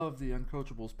Of the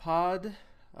Uncoachables pod.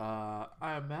 I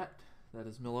am Matt. That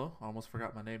is Milo. I almost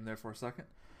forgot my name there for a second.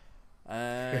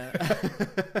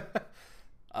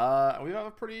 Uh, we have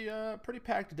a pretty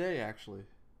packed day actually.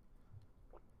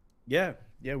 Yeah,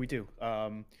 we do.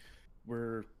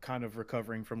 We're kind of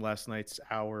recovering from last night's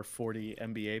hour 40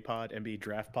 NBA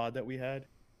draft pod that we had.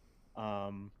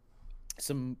 Um,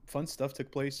 some fun stuff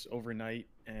took place overnight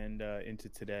and into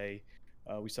today.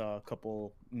 We saw a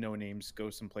couple no names go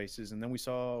some places, and then we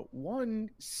saw one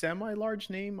semi large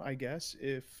name, I guess,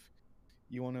 if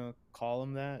you want to call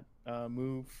him that,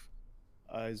 move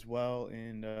as well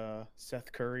in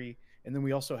Seth Curry. And then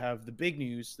we also have the big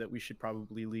news that we should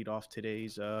probably lead off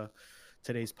today's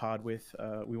pod with.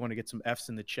 We want to get some F's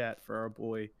in the chat for our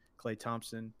boy Klay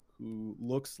Thompson, who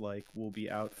looks like will be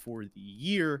out for the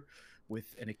year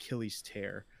with an Achilles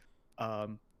tear.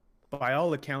 Um, by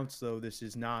all accounts, though, this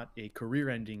is not a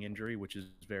career-ending injury, which is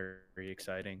very, very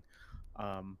exciting.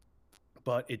 Um,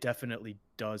 but it definitely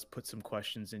does put some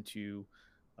questions into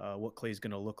what Clay's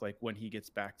going to look like when he gets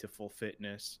back to full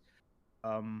fitness.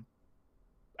 Um,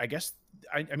 I guess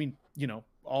I mean,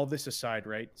 all this aside,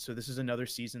 right? So this is another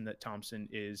season that Thompson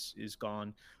is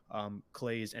gone.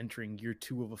 Clay is entering year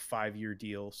 2 of a 5-year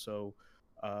deal, so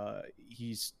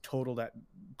he's totaled at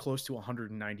close to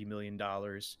 $190 million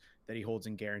that he holds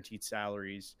in guaranteed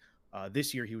salaries.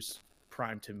 This year he was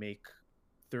primed to make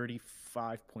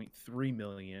 35.3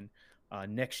 million.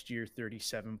 Next year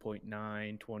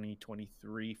 37.9,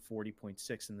 2023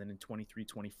 40.6, and then in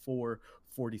 23-24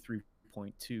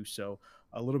 43.2. So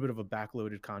a little bit of a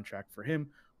backloaded contract for him,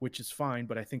 which is fine.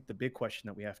 But I think the big question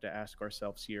that we have to ask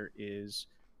ourselves here is,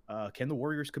 can the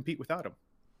Warriors compete without him?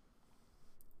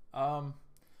 Um,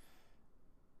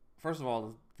 First of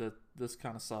all, this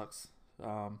kind of sucks.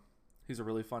 He's a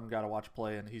really fun guy to watch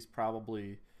play, and he's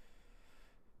probably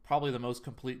the most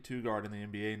complete two guard in the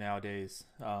NBA nowadays,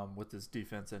 with his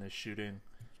defense and his shooting.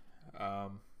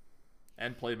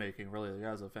 And playmaking. Really, the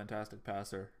guy's a fantastic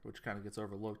passer, which kind of gets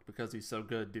overlooked because he's so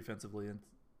good defensively and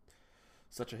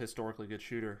such a historically good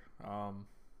shooter.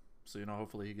 So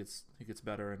hopefully he gets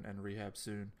better and rehab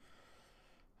soon.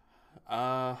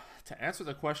 To answer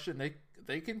the question,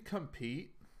 they can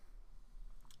compete.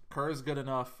 Kerr is good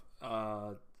enough.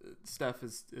 Steph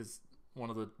is one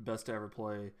of the best to ever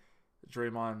play.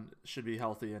 Draymond should be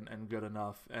healthy and good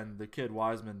enough, and the kid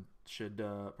Wiseman should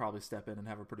probably step in and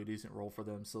have a pretty decent role for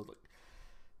them. So, like,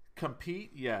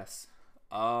 compete, yes.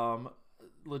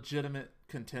 Legitimate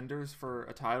contenders for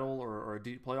a title or a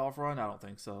deep playoff run, I don't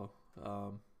think so.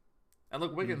 And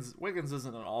look, Mm, Wiggins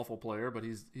isn't an awful player, but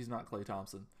he's not Klay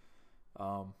Thompson.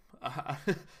 Um,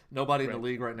 Nobody in the right.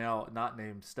 league right now, not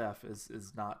named Steph,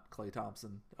 is not Klay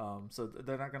Thompson. So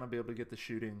they're not going to be able to get the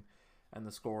shooting and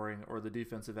the scoring or the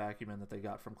defensive acumen that they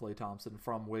got from Klay Thompson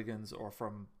from Wiggins or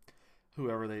from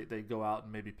whoever they go out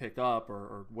and maybe pick up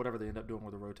or whatever they end up doing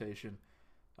with the rotation.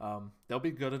 They'll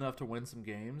be good enough to win some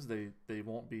games. They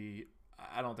won't be.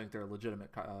 I don't think they're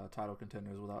legitimate title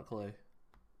contenders without Klay.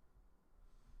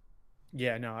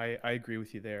 Yeah, no, I agree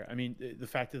with you there. I mean, the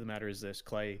fact of the matter is this: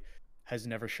 Clay has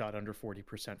never shot under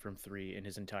 40% from three in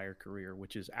his entire career,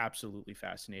 which is absolutely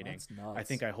fascinating. That's I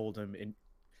think nuts. I hold him in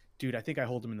Dude, I think I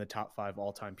hold him in the top 5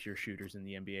 all-time pure shooters in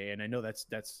the NBA, and I know that's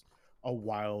a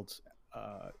wild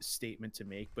statement to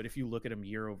make, but if you look at him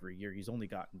year over year, he's only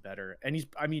gotten better. And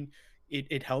I mean,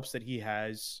 it helps that he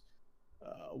has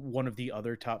one of the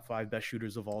other top 5 best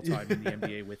shooters of all time in the Yeah.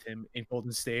 NBA with him in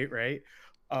Golden State, right?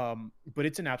 But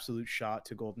it's an absolute shot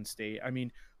to Golden State. I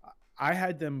mean, I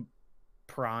had them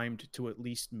primed to at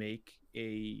least make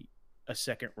a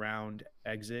second round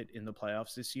exit in the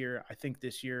playoffs this year. I think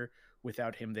this year,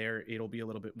 without him there, it'll be a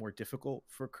little bit more difficult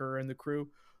for Kerr and the crew.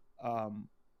 Um,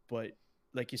 but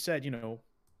like you said,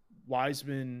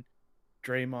 Wiseman,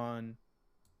 Draymond,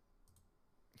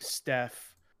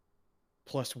 Steph,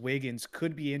 plus Wiggins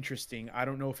could be interesting. I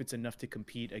don't know if it's enough to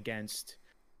compete against,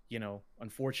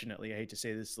 unfortunately, I hate to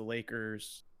say this, the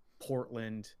Lakers,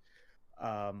 Portland,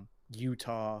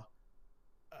 Utah,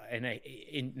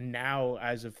 now,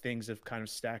 as of things have kind of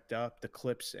stacked up, the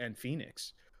Clips and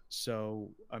Phoenix. So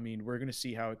I mean, we're gonna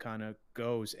see how it kind of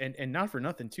goes, and not for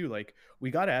nothing too. Like, we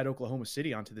got to add Oklahoma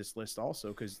City onto this list also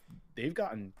because they've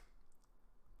gotten,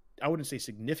 I wouldn't say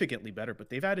significantly better, but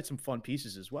they've added some fun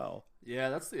pieces as well. Yeah,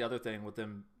 that's the other thing with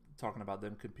them talking about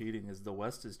them competing is the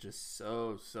West is just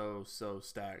so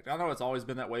stacked. I know it's always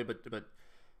been that way, but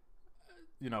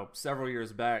several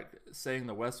years back, saying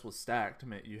the West was stacked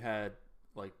meant you had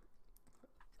like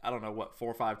I don't know what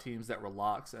 4 or 5 teams that were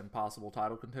locks and possible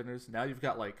title contenders. Now you've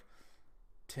got like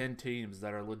 10 teams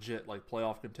that are legit like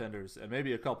playoff contenders, and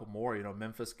maybe a couple more. You know,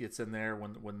 Memphis gets in there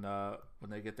when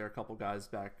they get their couple guys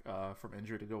back from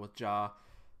injury to go with Ja.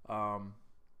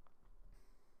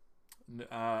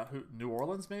 New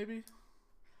Orleans maybe.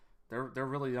 They're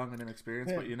really young and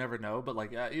inexperienced, but you never know. But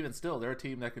like even still, they're a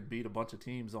team that could beat a bunch of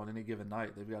teams on any given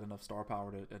night. They've got enough star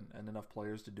power and enough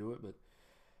players to do it. But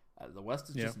the West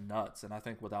is just nuts, and I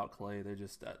think without Clay, they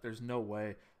just there's no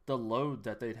way. The load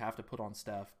that they'd have to put on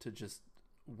Steph to just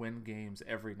win games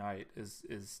every night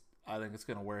is I think it's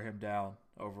going to wear him down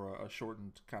over a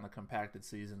shortened kind of compacted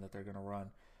season that they're going to run.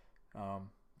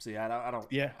 So yeah, I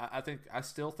don't. Yeah, I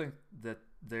still think that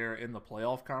they're in the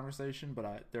playoff conversation,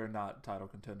 but they're not title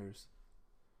contenders.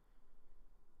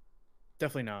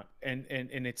 definitely not. And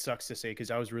it sucks to say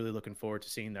because I was really looking forward to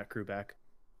seeing that crew back,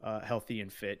 healthy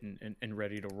and fit and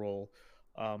ready to roll.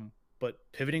 But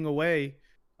pivoting away,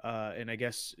 and I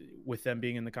guess with them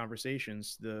being in the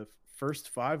conversations, the first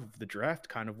 5 of the draft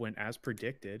kind of went as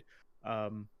predicted.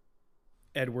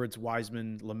 Edwards,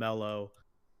 Wiseman, LaMelo.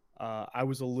 I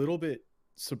was a little bit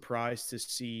surprised to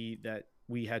see that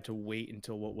we had to wait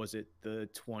until, what was it, the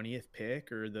 20th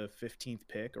pick or the 15th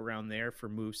pick around there for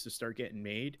moves to start getting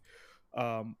made.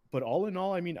 But all in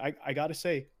all, I mean, I got to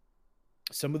say,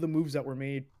 some of the moves that were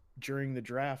made during the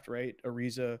draft, right?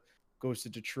 Ariza goes to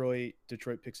Detroit.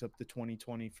 Detroit picks up the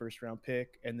 2020 first round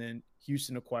pick. And then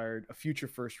Houston acquired a future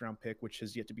first round pick, which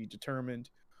has yet to be determined.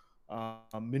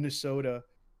 Minnesota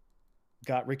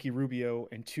got Ricky Rubio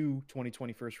and 2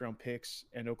 2020 first round picks,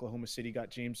 and Oklahoma City got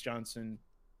James Johnson.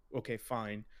 Okay,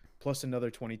 fine. Plus another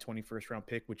 2020 first round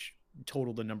pick, which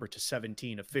totaled the number to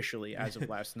 17 officially as of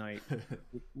last night,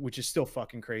 which is still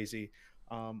fucking crazy.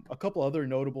 A couple other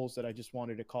notables that I just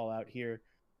wanted to call out here.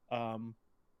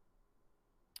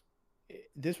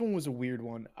 This one was a weird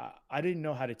one. I didn't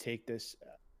know how to take this.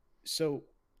 So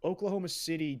Oklahoma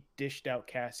City dished out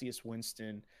Cassius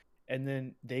Winston, and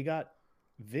then they got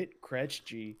Vit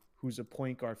Krejci, who's a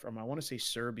point guard from, I want to say,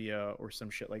 Serbia or some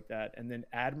shit like that, and then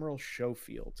Admiral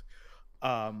Schofield.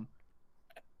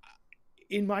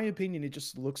 In my opinion, it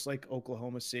just looks like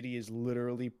Oklahoma City is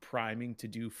literally priming to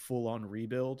do full-on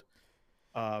rebuild.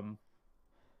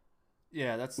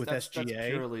 Yeah, that's with SGA. That's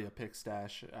purely a pick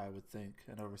stash, I would think,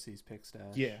 an overseas pick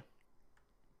stash.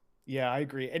 Yeah, I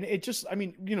agree. And it just, I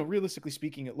mean, you know, realistically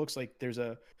speaking, it looks like there's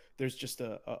just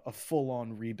a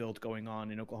full-on rebuild going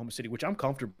on in Oklahoma City, which I'm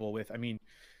comfortable with. I mean,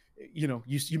 you know,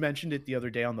 you mentioned it the other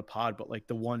day on the pod, but like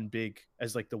the one big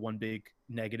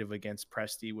negative against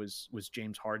Presti was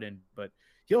James Harden, but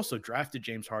he also drafted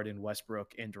James Harden,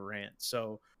 Westbrook, and Durant.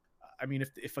 So, I mean,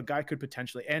 if a guy could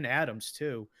potentially, and Adams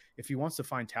too, if he wants to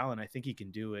find talent, I think he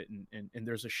can do it. And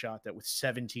there's a shot that with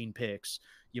 17 picks,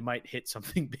 you might hit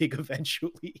something big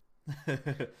eventually.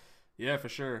 Yeah, for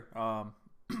sure.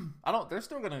 They're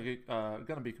still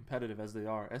gonna be competitive as they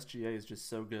are. SGA is just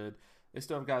so good. They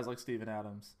still have guys like Steven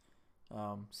Adams,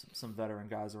 some veteran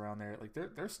guys around there. Like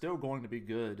they're still going to be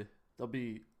good. They'll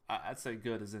be, I'd say,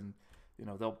 good as in, you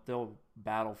know, they'll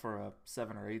battle for a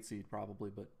 7 or 8 seed probably,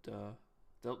 but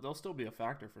they'll still be a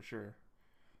factor for sure,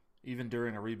 even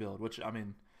during a rebuild. Which, I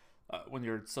mean, when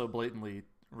you're so blatantly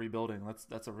rebuilding,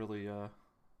 that's a really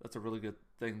good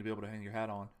thing to be able to hang your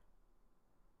hat on.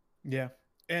 Yeah.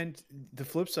 And the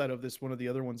flip side of this, one of the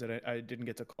other ones that I didn't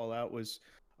get to call out was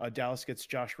Dallas gets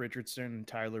Josh Richardson and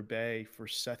Tyler Bay for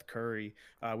Seth Curry,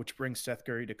 which brings Seth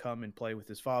Curry to come and play with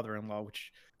his father-in-law,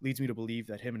 which leads me to believe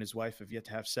that him and his wife have yet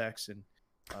to have sex, and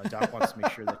Doc wants to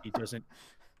make sure that he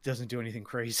doesn't do anything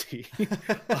crazy.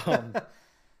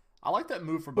 I like that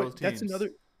move for both teams. That's another.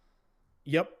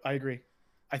 Yep, I agree.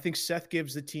 I think Seth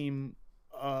gives the team.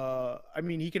 I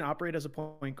mean, he can operate as a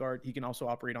point guard. He can also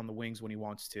operate on the wings when he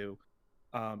wants to.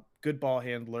 Good ball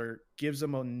handler, gives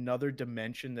them another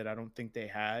dimension that I don't think they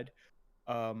had.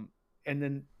 And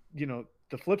then, you know,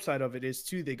 the flip side of it is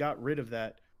too, they got rid of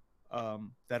that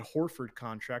Horford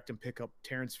contract and pick up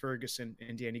Terrence Ferguson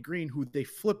and Danny Green, who they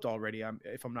flipped already.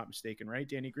 If I'm not mistaken, right?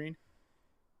 Danny Green.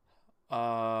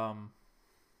 Oh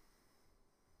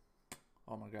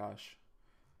my gosh.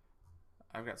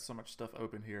 I've got so much stuff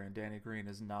open here, and Danny Green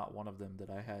is not one of them that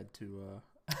I had to.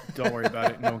 Don't worry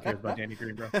about it. No one cares about Danny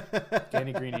Green, bro.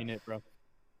 Danny Green ain't it, bro.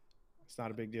 It's not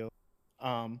a big deal. But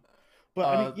I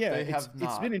mean, yeah, it's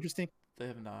been interesting. They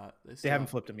have not. They haven't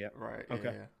flipped him yet. Right.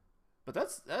 Okay. Yeah. But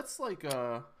that's like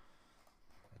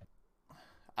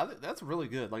that's really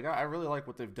good. Like I really like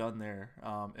what they've done there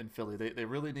in Philly. They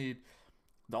really need,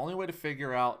 the only way to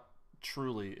figure out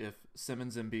truly if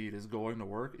Simmons and Embiid is going to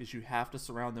work is you have to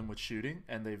surround them with shooting,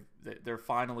 and they're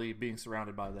finally being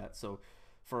surrounded by that. So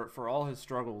for all his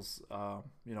struggles,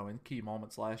 you know, in key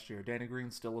moments last year, Danny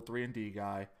Green's still a 3-and-D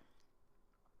guy.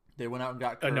 They went out and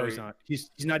got No, he's Curry. not. He's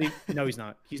not even. No, he's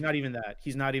not. He's not even that.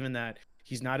 He's not even that.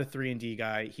 He's not a 3-and-D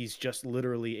guy. He's just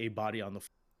literally a body on the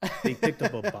floor. They picked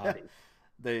up a body.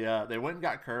 They went and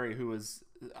got Curry, who was,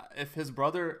 if his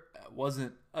brother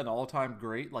wasn't an all time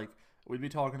great, like we'd be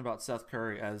talking about Seth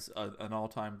Curry as an all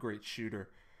time great shooter.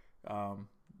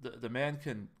 The man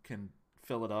can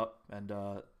fill it up, and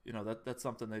that's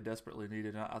something they desperately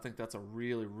needed. And I think that's a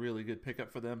really really good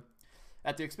pickup for them,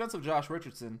 at the expense of Josh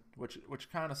Richardson, which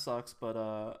kind of sucks. But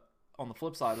on the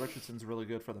flip side, Richardson's really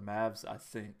good for the Mavs. I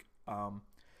think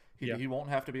Yeah. he won't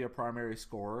have to be a primary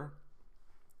scorer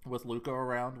with Luka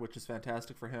around, which is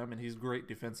fantastic for him, and he's great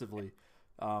defensively.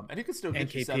 And he could still And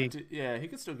get you KP. 17. Yeah, he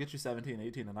could still get you 17,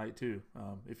 18 a night too,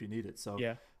 if you need it. So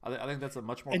Yeah. I think that's a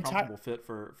much more And comfortable fit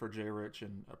for Jay Rich,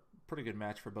 and a pretty good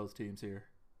match for both teams here.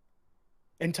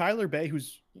 Tyler Bay,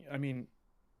 who's, I mean,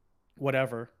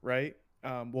 whatever, right?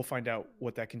 We'll find out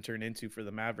what that can turn into for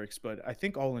the Mavericks, but I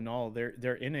think all in all,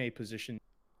 they're in a position.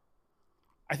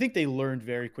 I think they learned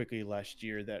very quickly last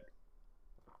year that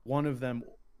one of them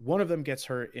gets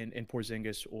hurt in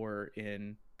Porzingis or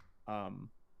in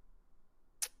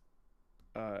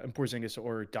Porzingis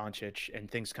or Doncic, and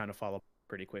things kind of fall apart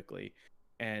pretty quickly.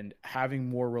 And having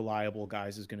more reliable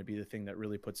guys is going to be the thing that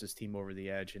really puts this team over the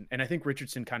edge. And I think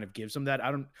Richardson kind of gives them that.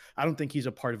 I don't think he's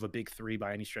a part of a big three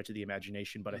by any stretch of the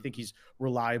imagination, but I think he's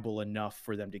reliable enough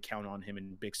for them to count on him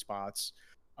in big spots,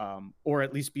 or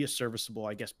at least be a serviceable,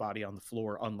 I guess, body on the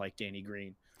floor, unlike Danny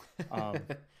Green. Um,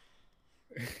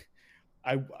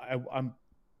 I'm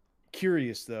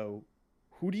curious though,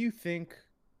 who do you think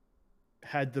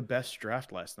had the best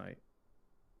draft last night?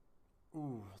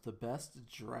 Ooh, the best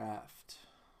draft.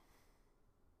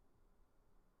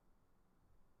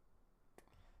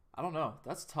 I don't know.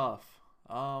 That's tough.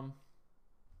 I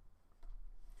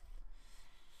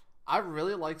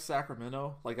really like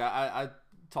Sacramento. Like I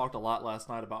talked a lot last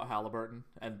night about Halliburton,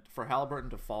 and for Halliburton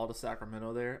to fall to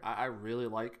Sacramento there, I really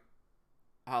like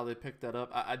how they picked that up.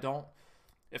 I don't,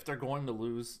 if they're going to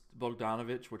lose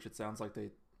Bogdanovich, which it sounds like they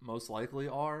most likely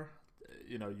are,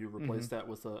 you replace that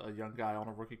with a young guy on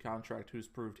a rookie contract who's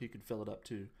proved he can fill it up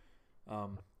too.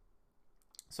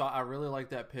 So I really like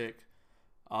that pick.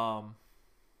 I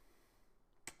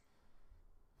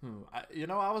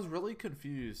was really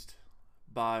confused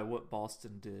by what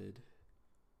Boston did.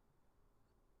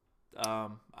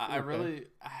 I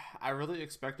really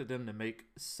expected them to make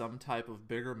some type of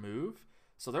bigger move.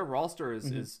 So their roster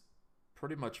is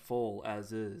pretty much full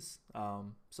as is.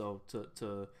 So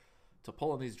to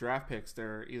pull in these draft picks,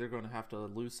 they're either going to have to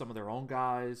lose some of their own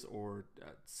guys or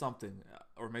something,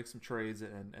 or make some trades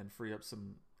and free up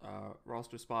some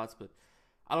roster spots. But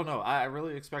I don't know. I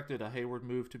really expected a Hayward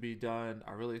move to be done.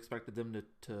 I really expected them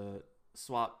to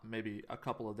swap maybe a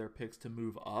couple of their picks to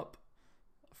move up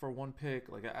for one pick.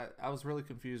 Like I was really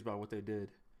confused by what they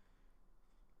did.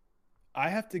 I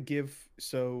have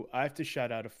to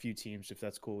shout out a few teams if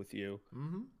that's cool with you.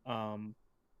 Mm-hmm.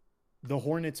 The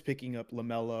Hornets picking up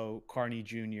LaMelo, Carney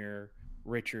Jr.,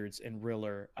 Richards, and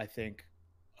Riller, I think,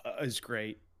 is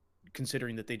great,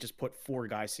 considering that they just put 4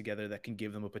 guys together that can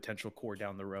give them a potential core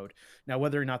down the road. Now,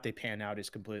 whether or not they pan out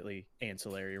is completely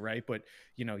ancillary, right? But,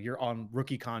 you're on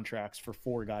rookie contracts for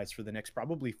 4 guys for the next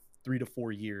probably 3 to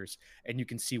 4 years, and you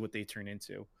can see what they turn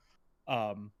into.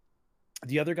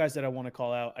 The other guys that I want to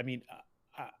call out, I mean,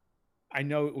 I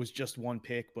know it was just one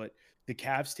pick, but the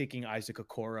Cavs taking Isaac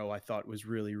Okoro, I thought was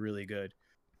really, really good.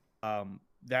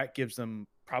 That gives them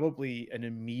probably an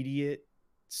immediate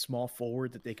small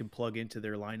forward that they can plug into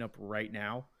their lineup right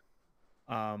now,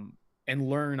 and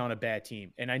learn on a bad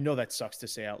team. And I know that sucks to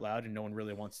say out loud, and no one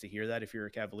really wants to hear that if you're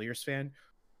a Cavaliers fan.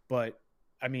 But,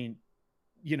 I mean,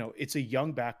 it's a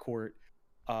young backcourt.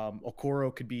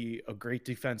 Okoro could be a great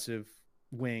defensive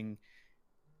wing.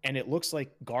 And it looks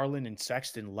like Garland and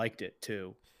Sexton liked it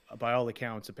too. By all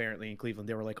accounts, apparently in Cleveland,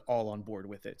 they were like all on board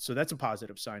with it. So that's a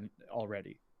positive sign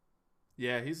already.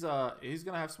 Yeah, he's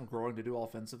gonna have some growing to do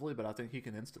offensively, but I think he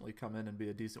can instantly come in and be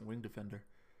a decent wing defender.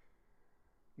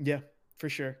 Yeah, for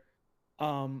sure.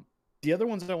 The other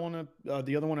one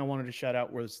I wanted to shout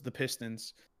out was the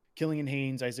Pistons. Killian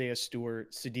Haynes, Isaiah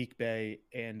Stewart, Sadiq Bey,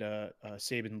 and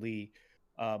Saban Lee.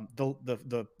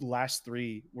 The last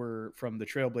 3 were from the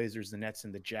Trailblazers, the Nets,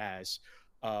 and the Jazz.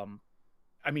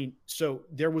 I mean, so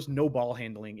there was no ball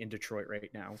handling in Detroit right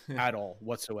now at all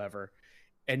whatsoever.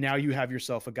 And now you have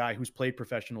yourself a guy who's played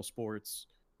professional sports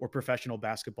or professional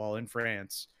basketball in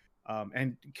France,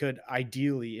 and could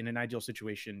ideally, in an ideal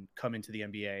situation, come into the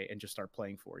NBA and just start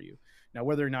playing for you. Now,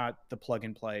 whether or not the plug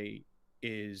and play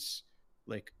is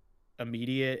like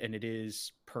immediate and it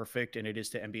is perfect and it is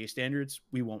to NBA standards,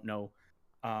 we won't know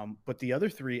But the other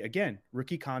three, again,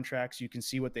 rookie contracts. You can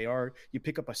see what they are. You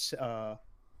pick up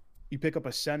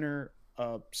a center,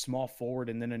 a small forward,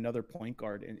 and then another point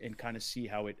guard, and kind of see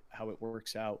how it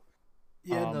works out.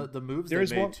 Yeah, and the moves There they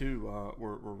is made one. too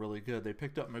were really good. They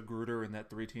picked up Magruder in that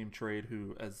 3-team trade.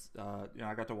 Who, as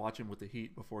I got to watch him with the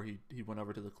Heat before he went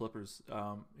over to the Clippers.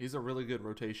 He's a really good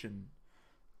rotation,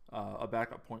 a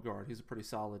backup point guard. He's a pretty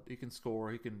solid. He can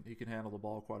score. He can handle the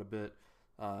ball quite a bit.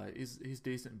 He's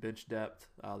decent bench depth.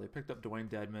 They picked up Dwayne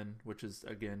Dedman, which is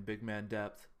again big man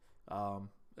depth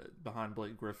behind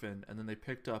Blake Griffin, and then they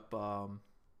picked up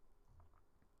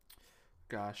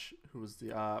gosh, who was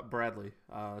the Bradley?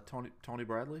 Tony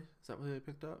Bradley? Is that what they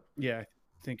picked up? Yeah, I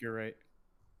think you're right.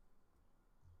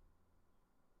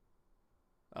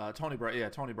 Tony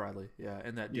Bradley, yeah,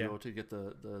 in that Yeah, deal to get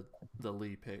the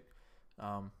Lee pick.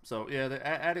 So yeah, they're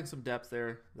adding some depth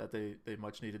there that they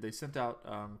much needed. They sent out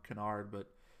Kennard, but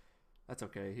that's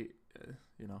okay.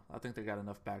 I think they got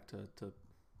enough back to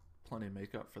plenty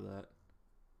make up for that.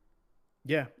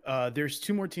 yeah. There's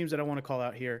two more teams that I want to call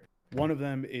out here. One of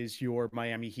them is your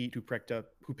Miami Heat, who picked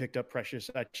up Precious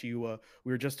Achiuwa.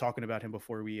 We were just talking about him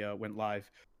before we went live.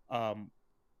 Um,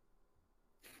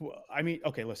 I mean,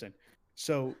 okay, listen.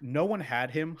 So no one had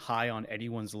him high on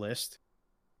anyone's list,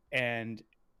 and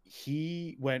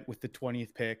he went with the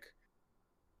 20th pick.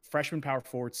 Freshman power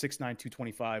forward, 6'9",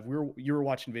 225. You were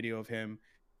watching video of him.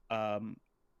 Um,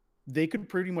 they could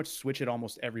pretty much switch at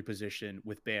almost every position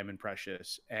with Bam and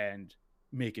Precious and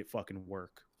make it fucking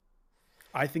work.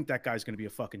 I think that guy's going to be a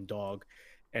fucking dog.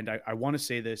 And I want to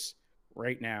say this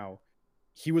right now.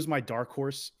 He was my dark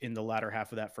horse in the latter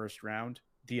half of that first round.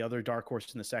 The other dark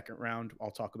horse in the second round,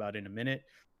 I'll talk about in a minute.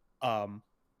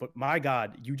 But my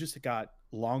God, you just got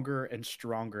longer and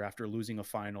stronger after losing a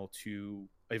final to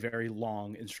a very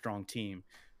long and strong team.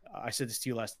 I said this to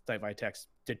you last night by text.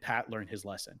 Did Pat learn his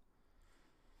lesson?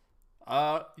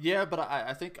 Yeah, but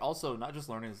I think also not just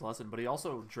learning his lesson, but he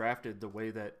also drafted the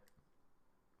way that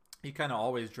he kind of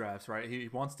always drafts, right? He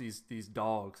wants these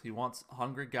dogs. He wants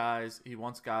hungry guys. He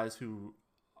wants guys who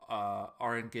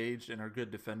are engaged and are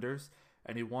good defenders,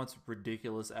 and he wants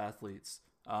ridiculous athletes.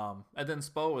 And then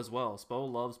Spo as well.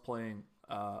 Spo loves playing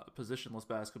positionless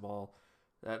basketball.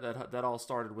 That all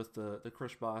started with the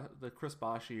Chris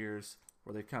Bosh years,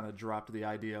 where they kind of dropped the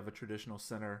idea of a traditional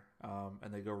center,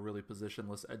 and they go really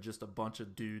positionless at just a bunch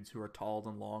of dudes who are tall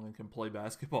and long and can play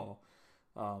basketball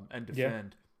and Yeah.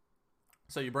 defend.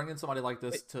 So you bring in somebody like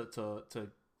this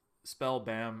to spell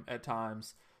Bam at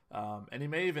times, and he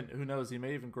may even, who knows, he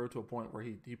may even grow to a point where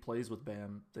he plays with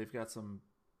Bam. They've got some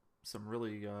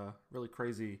really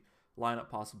crazy lineup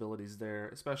possibilities there.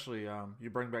 Especially you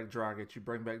bring back Dragic, you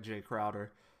bring back Jay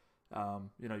Crowder.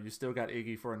 You still got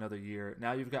Iggy for another year.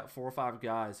 Now you've got 4 or 5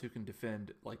 guys who can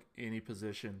defend like any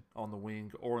position on the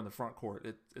wing or in the front court.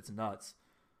 It's nuts.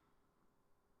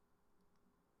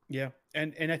 Yeah.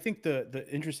 And I think the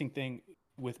interesting thing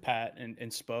with Pat and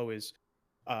Spo is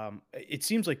it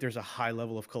seems like there's a high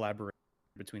level of collaboration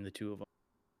between the two of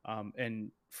them.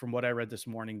 And from what I read this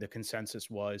morning, the consensus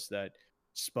was that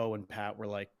Spo and Pat were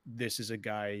like, this is a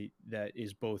guy that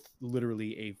is both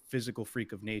literally a physical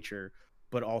freak of nature,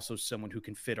 but also someone who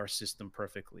can fit our system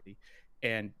perfectly.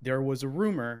 And there was a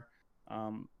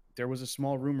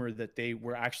small rumor that they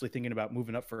were actually thinking about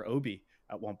moving up for Obi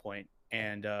at one point,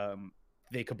 and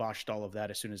they kiboshed all of that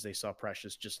as soon as they saw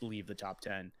Precious just leave the top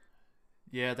 10.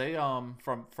 Yeah, they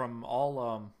from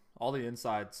all the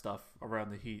inside stuff around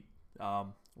the Heat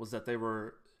was that they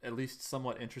were at least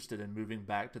somewhat interested in moving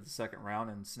back to the second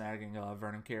round and snagging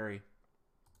Vernon Carey.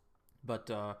 But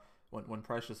when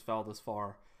Precious fell this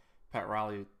far, Pat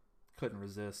Riley couldn't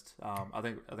resist. I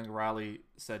think Riley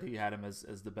said he had him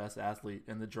as the best athlete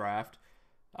in the draft.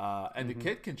 And the Mm-hmm.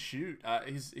 kid can shoot.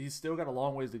 He's still got a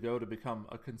long ways to go to become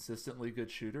a consistently good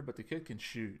shooter, but the kid can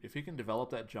shoot. If he can develop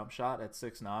that jump shot at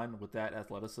 6'9" with that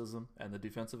athleticism and the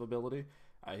defensive ability,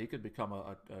 he could become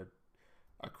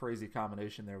a crazy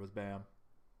combination there with Bam.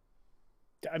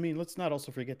 I mean, let's not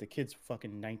also forget the kid's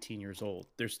fucking 19 years old.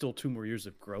 There's still 2 more years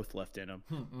of growth left in him.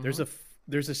 There's Mm-hmm. a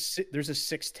there's a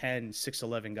 6'10",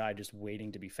 6'11" guy just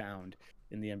waiting to be found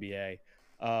in the NBA.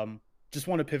 Just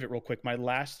want to pivot real quick. My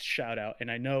last shout out, and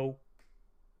I know,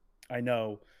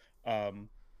 um,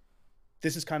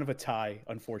 this is kind of a tie.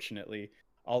 Unfortunately,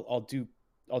 I'll do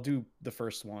the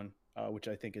first one, which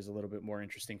I think is a little bit more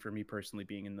interesting for me personally,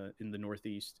 being in the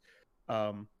Northeast.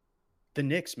 Um, the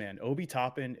Knicks, man, Obi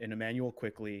Toppin and Emmanuel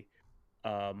Quickly,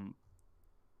 um,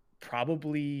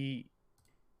 probably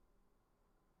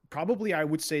probably I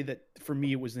would say that for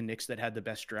me it was the Knicks that had the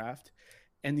best draft.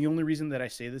 And the only reason that I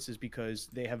say this is because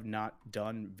they have not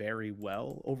done very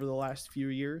well over the last few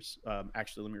years.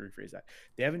 Actually, let me rephrase that.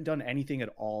 They haven't done anything at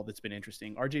all that's been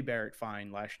interesting. RJ Barrett,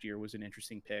 fine, last year was an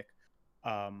interesting pick.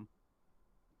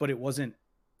 But it wasn't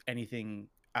anything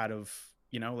out of,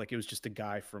 like it was just a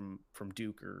guy from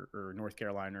Duke or North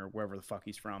Carolina or wherever the fuck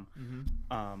he's from.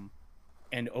 Mm-hmm.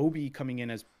 And Obi coming in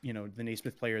as, the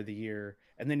Naismith Player of the Year.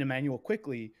 And then Emmanuel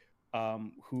Quickly,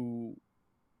 who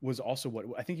was also what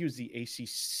I think he was the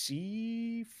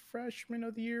ACC Freshman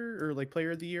of the Year or like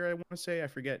Player of the Year. I want to say, I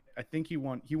forget. I think he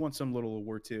won some little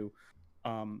award too.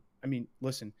 I mean,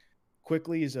 listen,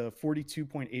 Quickly is a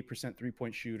 42.8%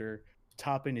 3-point shooter.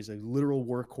 Toppin is a literal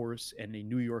workhorse and a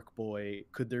New York boy.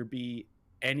 Could there be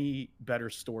any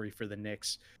better story for the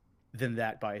Knicks than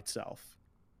that by itself?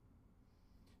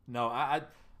 No, I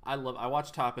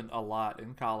watched Toppin a lot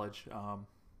in college.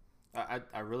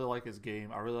 I really like his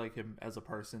game. I really like him as a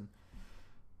person.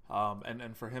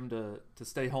 And for him to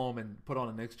stay home and put on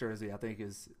a Knicks jersey, I think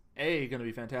is going to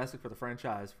be fantastic for the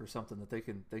franchise, for something that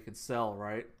they can sell,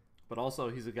 right? But also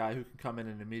he's a guy who can come in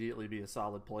and immediately be a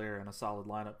solid player and a solid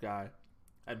lineup guy,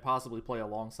 and possibly play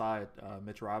alongside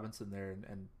Mitch Robinson there,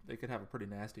 and they could have a pretty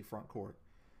nasty front court.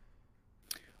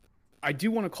 I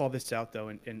do want to call this out though,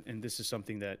 and this is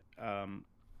something that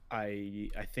I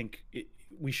think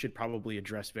we should probably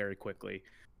address very quickly.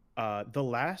 Let's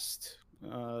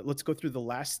go through the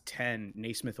last 10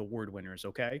 Naismith Award winners,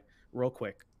 okay? Real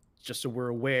quick, just so we're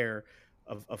aware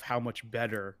of how much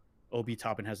better Obi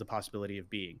Toppin has the possibility of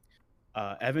being.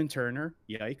 Evan Turner,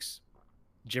 yikes.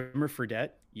 Jimmer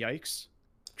Fredette, yikes.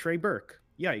 Trey Burke,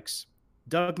 yikes.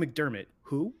 Doug McDermott,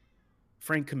 who?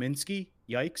 Frank Kaminsky,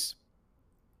 yikes.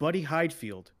 Buddy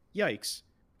Highfield, yikes.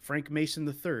 Frank Mason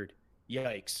III,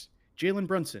 yikes. Jalen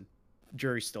Brunson,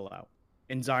 jury's still out.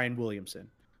 And Zion Williamson.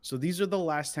 So these are the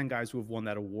last 10 guys who have won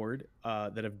that award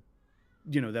that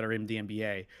are in the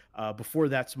NBA. Before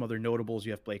that, some other notables.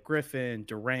 You have Blake Griffin,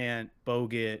 Durant,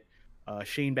 Bogut,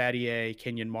 Shane Battier,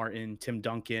 Kenyon Martin, Tim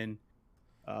Duncan,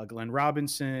 Glenn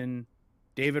Robinson,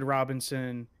 David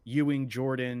Robinson, Ewing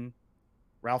Jordan,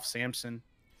 Ralph Sampson,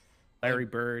 Larry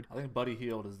Bird. I think Buddy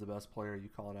Hield is the best player you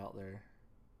called out there.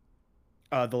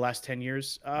 The last 10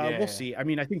 years. We'll see. I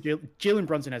mean, I think Jalen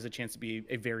Brunson has a chance to be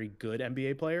a very good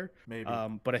NBA player. Maybe.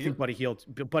 But I think Buddy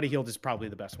Hield is probably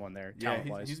the best one there,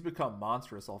 talent-wise. He's become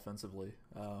monstrous offensively.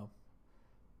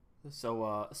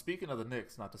 So speaking of the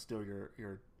Knicks, not to steal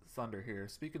your thunder here,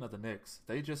 speaking of the Knicks,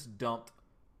 they just dumped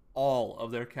all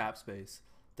of their cap space.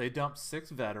 They dumped 6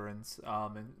 veterans,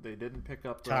 and they didn't pick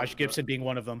up Taj Gibson being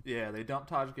one of them. Yeah, they dumped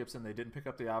Taj Gibson. They didn't pick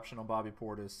up the option on Bobby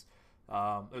Portis.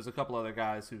 There's a couple other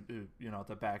guys who at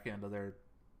the back end of their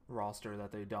roster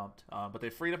that they dumped, but they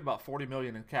freed up about $40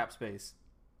 million in cap space.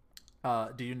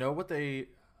 Do you know what they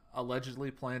allegedly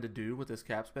plan to do with this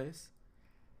cap space?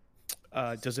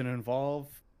 Does it involve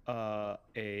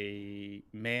a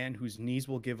man whose knees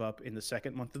will give up in the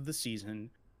second month of the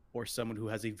season, or someone who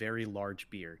has a very large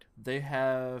beard?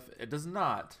 It does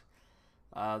not.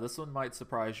 This one might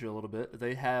surprise you a little bit.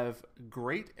 They have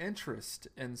great interest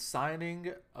in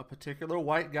signing a particular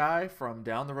white guy from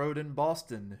down the road in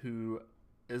Boston who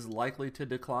is likely to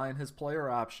decline his player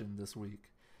option this week.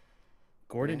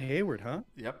 Gordon Hayward, huh?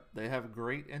 Yep, they have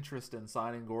great interest in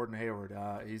signing Gordon Hayward.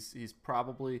 He's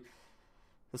probably,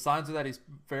 the signs are that he's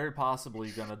very possibly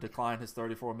going to decline his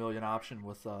 $34 million option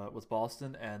with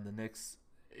Boston, and the Knicks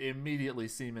immediately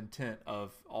seem intent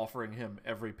of offering him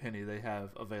every penny they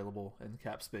have available in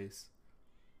cap space.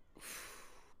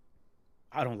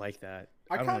 I don't like that.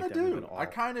 I kind of do. I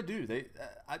kind of do.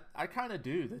 I kind of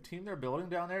do. The team they're building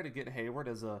down there to get Hayward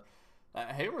as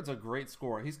Hayward's a great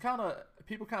scorer. He's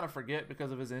people kind of forget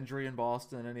because of his injury in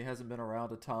Boston, and he hasn't been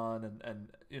around a ton. And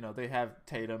they have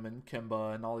Tatum and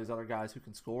Kemba and all these other guys who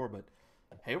can score, but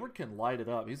Hayward can light it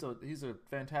up. He's a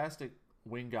fantastic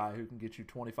wing guy who can get you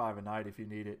 25 a night if you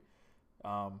need it.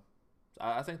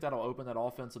 I think that'll open that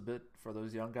offense a bit for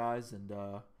those young guys, and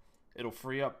it'll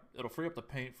free up the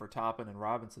paint for Toppin and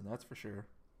Robinson. That's for sure.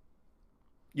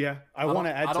 Yeah, I want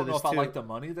to add to this too. I don't know if I like the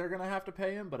money they're going to have to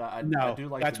pay him, but I do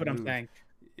like. That's the what move. I'm saying.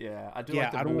 Yeah, I do. Yeah,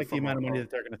 like the I don't move like the amount of money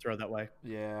that they're going to throw that way.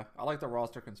 Yeah, I like the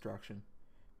roster construction,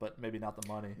 but maybe not the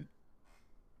money.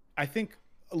 I think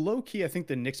low key, I think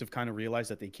the Knicks have kind of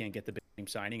realized that they can't get the big name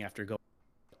signing after going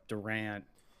Durant,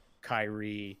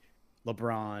 Kyrie,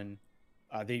 LeBron.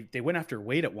 They went after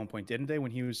Wade at one point, didn't they?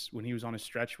 When he was on a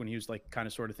stretch, when he was like kind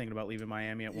of sort of thinking about leaving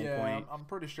Miami at one point. I'm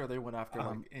pretty sure they went after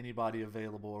like anybody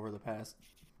available over the past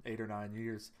 8 or 9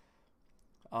 years.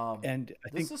 And I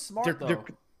think this is smart though.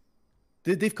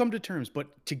 They've come to terms,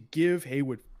 but to give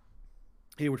Hayward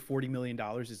 $40 million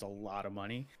is a lot of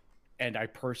money, and I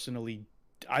personally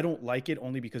I don't like it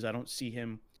only because I don't see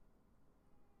him.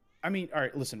 I mean, all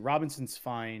right, listen, Robinson's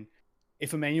fine.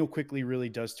 If Emmanuel quickly really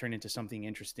does turn into something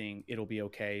interesting, it'll be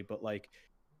okay. But like,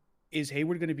 is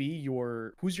Hayward going to be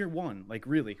who's your one? Like,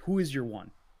 really, who is your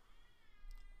one?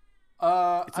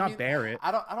 It's I not mean, Barrett.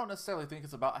 I don't necessarily think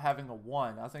it's about having a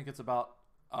one. I think it's about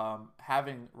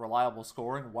having reliable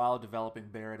scoring while developing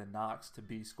Barrett and Knox to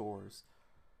be scorers,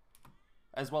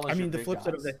 as well I as your mean, big guys.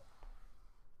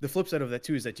 the flip side of that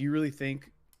too is that do you really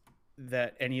think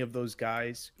that any of those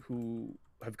guys who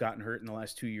have gotten hurt in the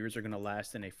last 2 years are going to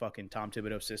last in a fucking Tom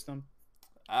Thibodeau system?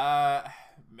 Uh,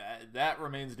 that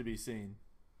remains to be seen.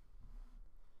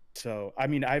 So, I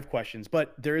mean, I have questions,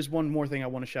 but there is one more thing I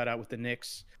want to shout out with the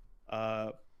Knicks.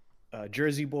 Uh,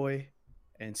 Jersey boy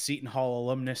and Seton Hall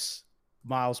alumnus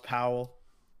Miles Powell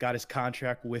got his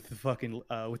contract with the fucking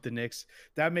with the Knicks.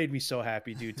 That made me so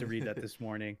happy, dude, to read that this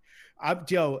morning.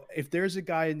 If there's a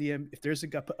guy if there's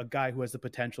a guy who has the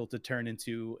potential to turn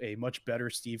into a much better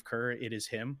Steve Kerr, it is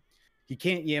him. He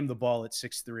can't yam the ball at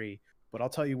 6'3", but I'll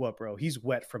tell you what, bro, he's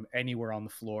wet from anywhere on the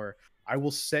floor. I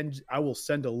will send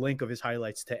a link of his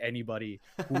highlights to anybody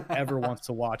who ever wants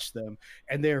to watch them,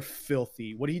 and they're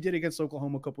filthy. What he did against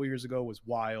Oklahoma a couple of years ago was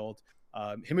wild.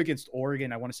 Him against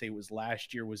Oregon, I want to say it was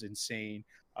last year, was insane.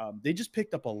 They just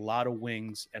picked up a lot of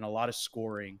wings and a lot of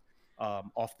scoring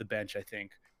off the bench, I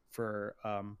think, for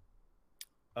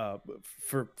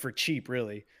cheap,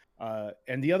 really.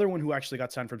 And the other one who actually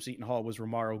got signed from Seton Hall was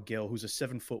Romaro Gill, who's a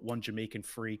 7'1" Jamaican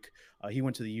freak. He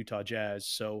went to the Utah Jazz,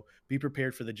 so be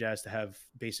prepared for the Jazz to have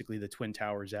basically the Twin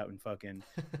Towers out in fucking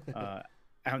out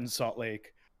in Salt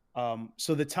Lake.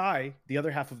 So the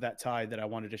other half of that tie that I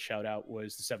wanted to shout out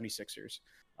was the 76ers.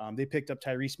 They picked up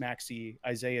Tyrese Maxey,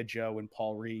 Isaiah Joe, and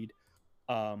Paul Reed.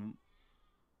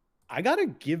 I gotta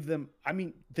give them. I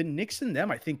mean, the Knicks and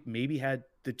them, I think, maybe had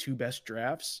the two best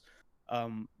drafts.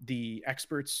 The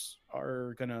experts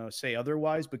are gonna say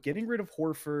otherwise, but getting rid of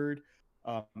Horford,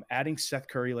 adding Seth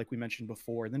Curry, like we mentioned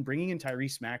before, and then bringing in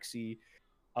Tyrese Maxey.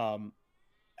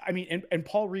 I mean, and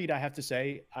Paul Reed, I have to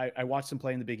say, I watched him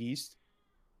play in the Big East.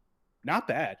 Not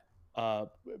bad.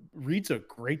 Reed's a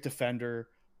great defender,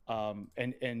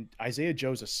 and Isaiah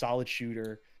Joe's a solid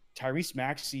shooter. Tyrese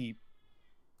Maxey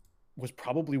was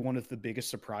probably one of the biggest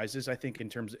surprises, I think, in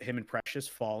terms of him and Precious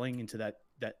falling into that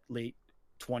late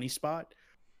 20 spot.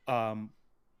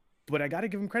 But I got to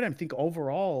give him credit. I think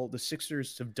overall the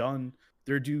Sixers have done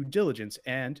their due diligence.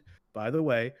 And by the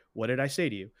way, what did I say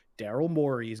to you? Daryl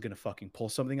Morey is going to fucking pull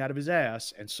something out of his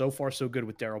ass. And so far, so good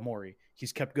with Daryl Morey.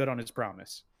 He's kept good on his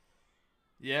promise.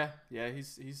 Yeah,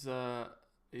 he's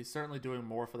certainly doing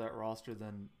more for that roster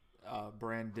than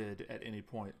Brand did at any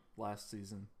point last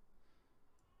season.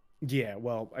 Yeah,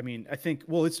 well, I mean, I think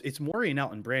it's Morey and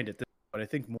Elton Brand at this, but I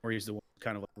think Morey is the one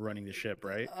kind of like running the ship,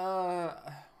 right?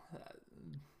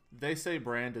 They say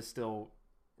Brand is still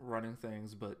running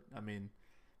things, but I mean,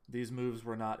 these moves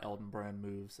were not Elton Brand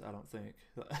moves. I don't think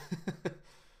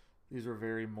these were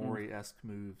very Morey-esque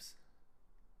moves.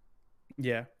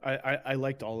 Yeah, I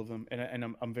liked all of them, and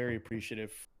I'm very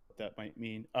appreciative what that might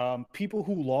mean. People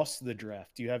who lost the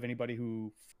draft. Do you have anybody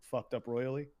who fucked up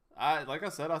royally? Like I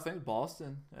said, I think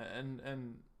Boston,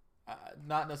 and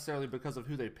not necessarily because of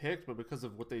who they picked, but because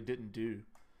of what they didn't do.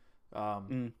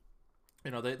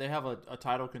 You know, they have a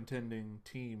title contending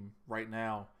team right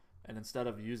now, and instead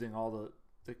of using all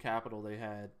the capital they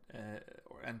had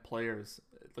and players,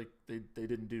 like they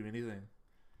didn't do anything.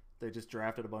 They just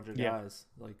drafted a bunch of guys.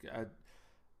 Like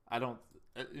I don't,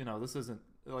 you know, this isn't,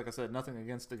 like I said, nothing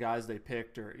against the guys they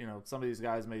picked, or, you know, some of these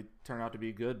guys may turn out to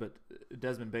be good, but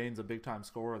Desmond Bane's a big time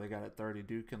scorer. They got at 30.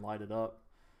 Duke can light it up.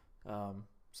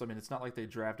 So I mean, it's not like they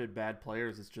drafted bad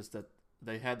players. It's just that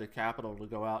they had the capital to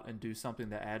go out and do something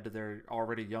to add to their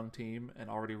already young team and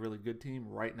already really good team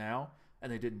right now,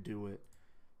 and they didn't do it.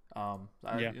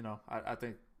 You know, I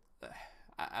think,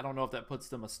 I don't know if that puts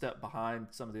them a step behind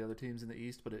some of the other teams in the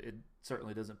East, but it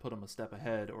certainly doesn't put them a step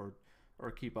ahead or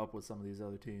keep up with some of these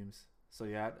other teams. So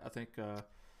yeah, I think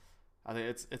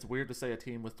it's weird to say a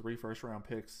team with 3 first-round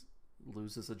picks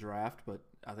loses a draft, but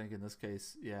I think in this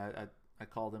case, yeah, I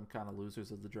call them kind of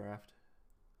losers of the draft.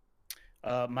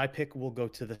 My pick will go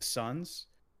to the Suns.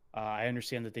 I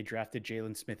understand that they drafted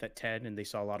Jalen Smith at 10, and they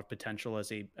saw a lot of potential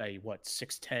as a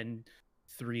 6'10",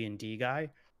 3-and-D guy.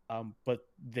 But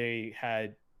they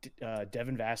had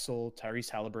Devin Vassell, Tyrese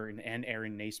Halliburton, and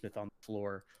Aaron Naismith on the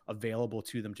floor available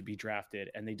to them to be drafted,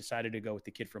 and they decided to go with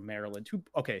the kid from Maryland, who,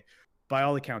 okay, by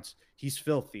all accounts, he's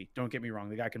filthy. Don't get me wrong.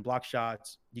 The guy can block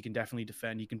shots. He can definitely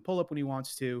defend. He can pull up when he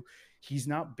wants to. He's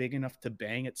not big enough to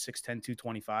bang at 6'10",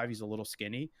 225. He's a little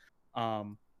skinny.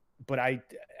 But I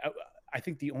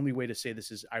think the only way to say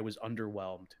this is I was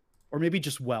underwhelmed or maybe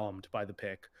just whelmed by the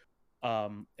pick.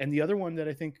 And the other one that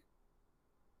I think,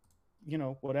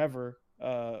 whatever.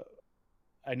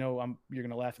 I know you're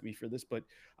gonna laugh at me for this, but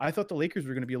I thought the Lakers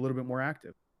were gonna be a little bit more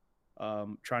active,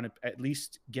 trying to at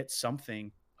least get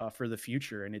something for the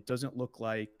future, and it doesn't look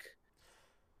like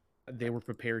they were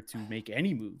prepared to make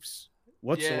any moves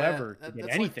whatsoever to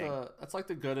get anything. That's like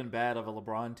the good and bad of a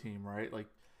LeBron team, right? Like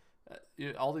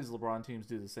all these LeBron teams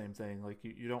do the same thing. Like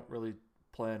you don't really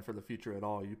plan for the future at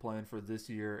all. You plan for this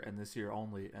year and this year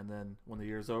only, and then when the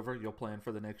year's over, you'll plan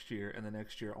for the next year and the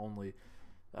next year only.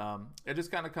 It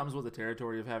just kind of comes with the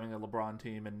territory of having a LeBron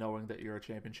team and knowing that you're a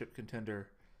championship contender.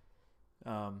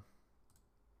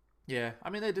 Yeah, I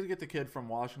mean they did get the kid from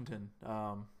Washington.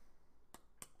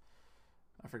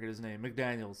 I forget his name,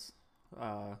 McDaniels,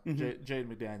 Jade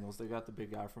McDaniels. They got the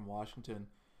big guy from Washington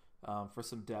for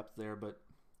some depth there, but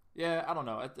yeah, I don't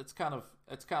know. It's kind of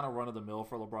run of the mill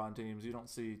for LeBron teams. You don't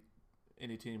see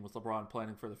any team with LeBron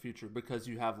planning for the future because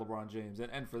you have LeBron James,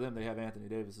 and for them they have Anthony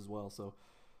Davis as well. So,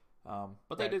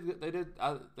 but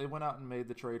they went out and made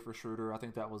the trade for Schroeder. I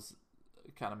think that was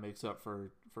kind of makes up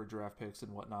for draft picks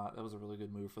and whatnot. That was a really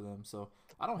good move for them. So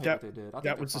I don't hate what they did. I think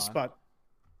that was the spot.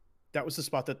 That was the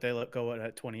spot that they let go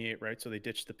at 28, right? So they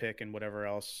ditched the pick and whatever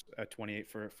else at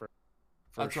 28 for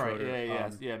That's Schroeder. Right.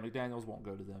 Yeah. McDaniels won't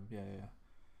go to them.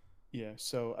 Yeah.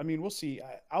 So I mean, we'll see.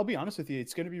 I'll be honest with you.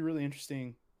 It's going to be really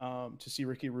interesting to see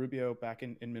Ricky Rubio back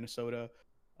in Minnesota.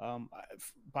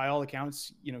 By all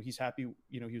accounts, he's happy.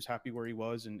 He was happy where he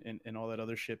was and all that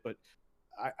other shit. But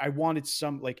I wanted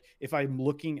some, like, if I'm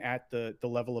looking at the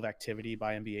level of activity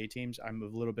by NBA teams, I'm a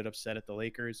little bit upset at the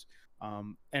Lakers.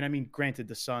 And I mean, granted,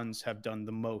 the Suns have done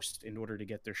the most in order to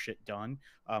get their shit done.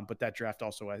 But that draft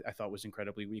also, I thought was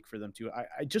incredibly weak for them too.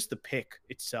 I just the pick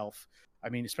itself. I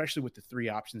mean, especially with the three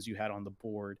options you had on the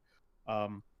board.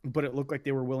 But it looked like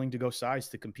they were willing to go size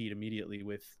to compete immediately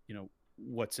with,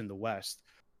 what's in the West.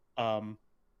 I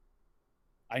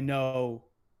know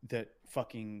that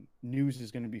fucking news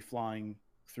is going to be flying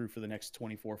through for the next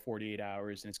 24, 48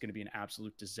 hours, and it's going to be an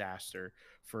absolute disaster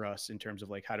for us in terms of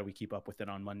like, how do we keep up with it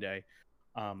on Monday?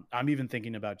 I'm even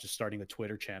thinking about just starting a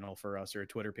Twitter channel for us, or a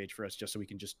Twitter page for us, just so we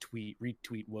can just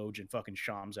retweet Woj and fucking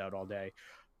Shams out all day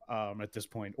at this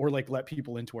point, or like let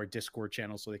people into our Discord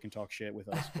channel so they can talk shit with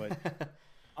us. But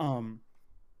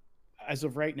as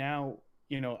of right now,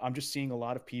 I'm just seeing a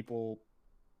lot of people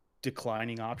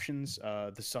declining options.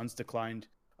 The Suns declined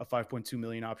a $5.2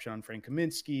 million option on Frank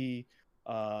Kaminsky.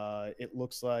 It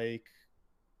looks like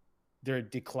they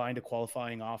declined a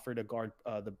qualifying offer to guard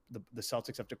the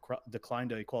Celtics have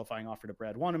declined a qualifying offer to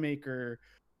Brad Wanamaker.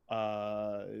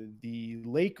 The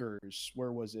Lakers,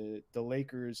 where was it? The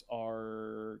Lakers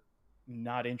are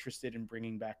not interested in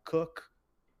bringing back Cook.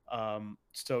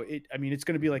 So it's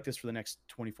going to be like this for the next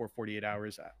 24, 48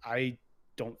 hours. I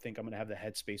don't think I'm going to have the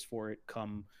headspace for it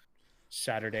come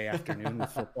Saturday afternoon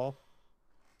with football.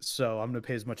 So I'm going to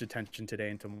pay as much attention today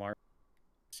and tomorrow,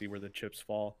 see where the chips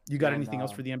fall. You got anything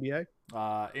else for the NBA?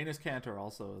 Enes Kanter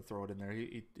also throw it in there.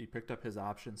 He picked up his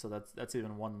option, so that's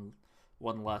even one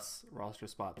less roster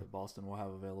spot that Boston will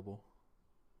have available.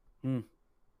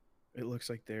 It looks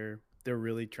like they're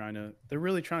really trying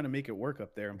to make it work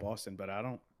up there in Boston, but I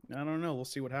don't know. We'll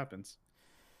see what happens.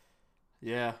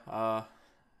 Yeah.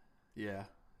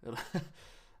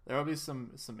 There will be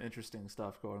some interesting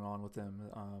stuff going on with them.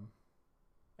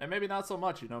 And maybe not so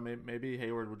much, maybe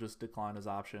Hayward will just decline his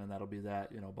option and that'll be that.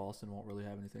 Boston won't really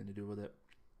have anything to do with it.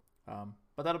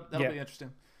 But that'll be interesting.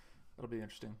 That'll be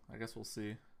interesting. I guess we'll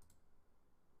see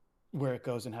where it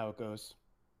goes and how it goes.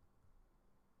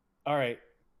 All right.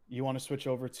 You want to switch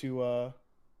over to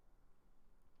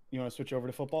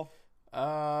football?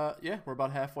 Yeah, we're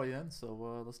about halfway in,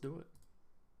 so let's do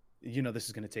it. This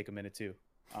is going to take a minute too.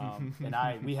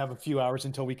 And we have a few hours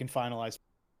until we can finalize.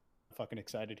 I'm fucking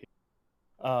excited here.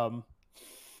 All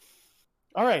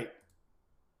right.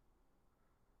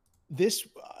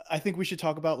 I think we should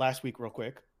talk about last week real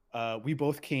quick. We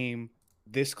both came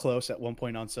this close at one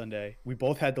point on Sunday. We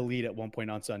both had the lead at one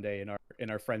point on Sunday in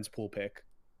our friend's pool pick.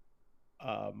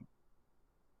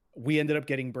 We ended up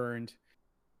getting burned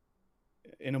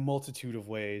in a multitude of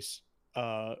ways.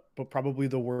 But probably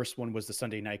the worst one was the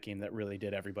Sunday night game that really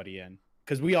did everybody in,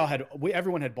 because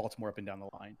everyone had Baltimore up and down the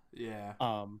line. Yeah.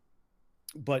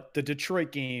 But the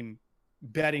Detroit game,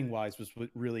 betting wise, was what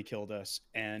really killed us.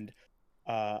 And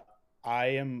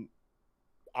I'm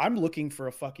looking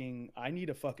for I need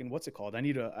a fucking, what's it called? I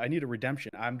need a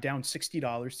redemption. I'm down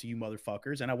 $60 to you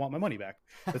motherfuckers, and I want my money back.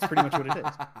 That's pretty much what it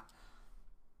is.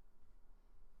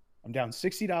 I'm down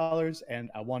 $60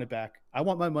 and I want it back. I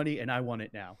want my money and I want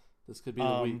it now. This could be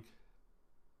the week.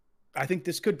 I think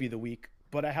this could be the week.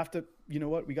 but I have to, you know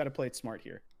what? We got to play it smart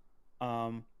here.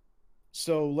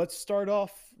 So let's start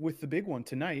off with the big one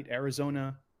tonight.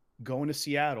 Arizona going to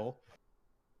Seattle.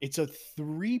 It's a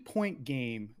 3-point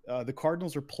game. The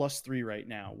Cardinals are +3 right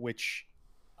now, which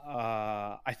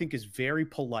I think is very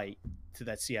polite to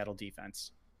that Seattle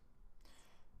defense.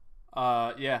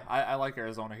 Yeah, I like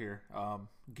Arizona here.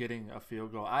 Getting a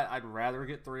field goal. I'd rather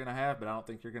get 3.5, but I don't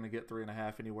think you're going to get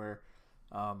 3.5 anywhere.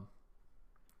 Um,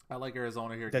 I like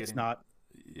Arizona here That's getting. not.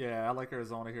 Yeah, I like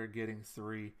Arizona here getting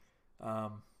 3.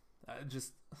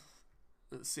 Just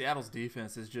Seattle's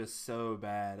defense is just so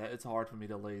bad. It's hard for me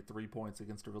to lay 3 points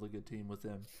against a really good team with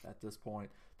them at this point.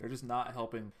 They're just not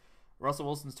helping. Russell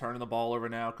Wilson's turning the ball over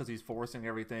now because he's forcing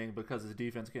everything because his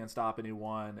defense can't stop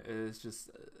anyone. It's just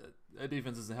the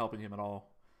defense isn't helping him at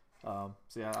all.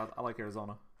 So yeah, I like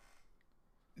Arizona.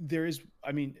 There is,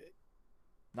 I mean,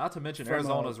 Not to mention from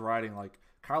Arizona's riding like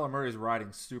Kyler Murray's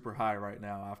riding super high right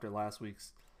now after last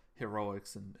week's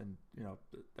heroics and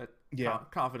that yeah,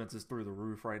 confidence is through the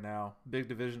roof right now. Big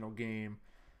divisional game.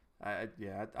 I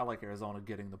like Arizona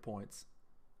getting the points.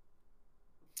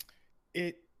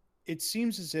 it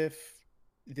seems as if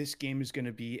this game is going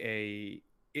to be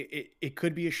it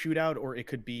could be a shootout, or it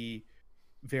could be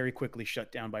very quickly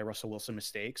shut down by Russell Wilson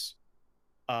mistakes.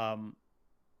 Um,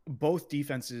 Both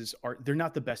defenses they're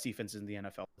not the best defenses in the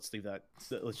NFL.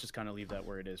 Let's just kind of leave that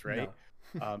where it is, right?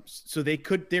 No. So they're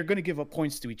going to give up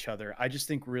points to each other. I just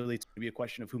think really it's going to be a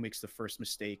question of who makes the first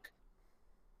mistake,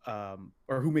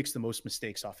 or who makes the most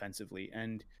mistakes offensively.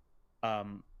 And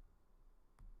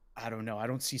I don't know. I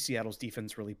don't see Seattle's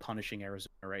defense really punishing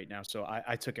Arizona right now. So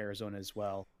I took Arizona as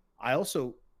well. I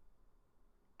also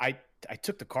I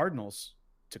took the Cardinals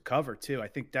to cover too. I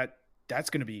think that's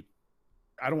going to be,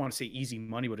 I don't want to say easy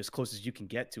money, but as close as you can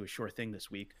get to a sure thing this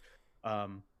week.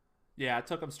 Yeah, I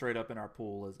took them straight up in our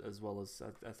pool as well as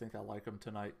I think I like them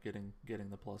tonight getting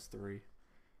the +3.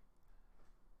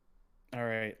 All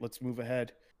right, let's move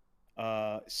ahead.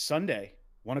 Sunday,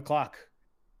 1:00,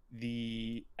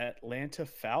 the Atlanta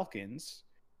Falcons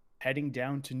heading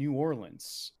down to New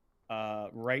Orleans.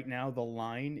 Right now, the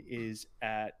line is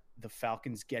at the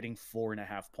Falcons getting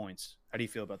 4.5 points. How do you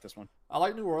feel about this one? I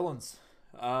like New Orleans,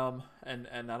 and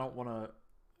I don't want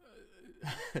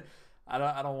to.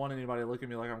 I don't want anybody to look at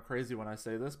me like I'm crazy when I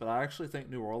say this, but I actually think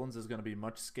New Orleans is going to be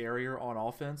much scarier on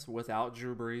offense without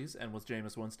Drew Brees and with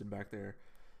Jameis Winston back there.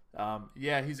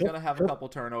 Yeah, he's going to have a couple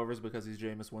turnovers because he's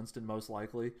Jameis Winston most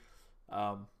likely.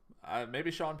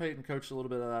 Maybe Sean Payton coached a little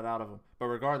bit of that out of him, but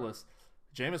regardless,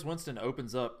 Jameis Winston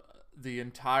opens up the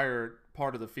entire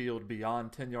part of the field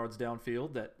beyond 10 yards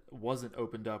downfield that wasn't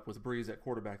opened up with Brees at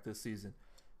quarterback this season.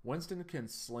 Winston can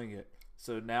sling it.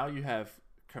 So now you have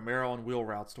Camaro on wheel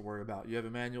routes to worry about. You have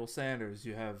Emmanuel Sanders.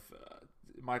 You have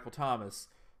Michael Thomas.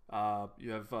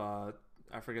 You have,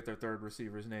 I forget their third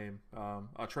receiver's name,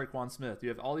 Traquan Smith. You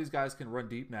have all these guys can run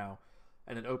deep now,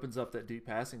 and it opens up that deep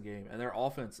passing game. And their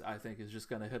offense, I think, is just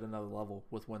going to hit another level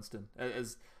with Winston.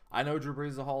 As I know Drew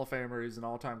Brees is a Hall of Famer. He's an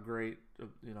all-time great,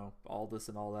 all this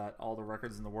and all that, all the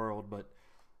records in the world. But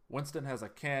Winston has a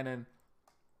cannon.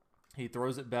 He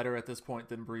throws it better at this point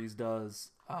than Brees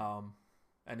does.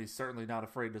 And he's certainly not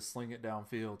afraid to sling it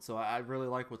downfield. So I really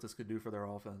like what this could do for their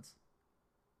offense.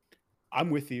 I'm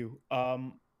with you.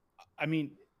 I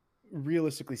mean,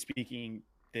 realistically speaking,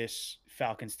 this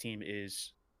Falcons team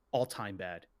is all-time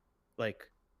bad. Like,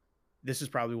 this is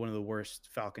probably one of the worst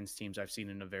Falcons teams I've seen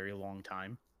in a very long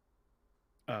time.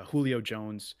 Julio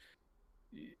Jones,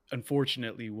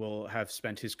 unfortunately, will have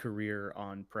spent his career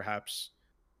on perhaps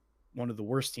one of the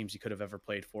worst teams he could have ever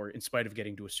played for, in spite of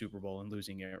getting to a Super Bowl and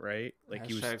losing it, right? Like,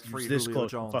 he was this Julio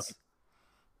close. Jones.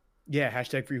 Yeah,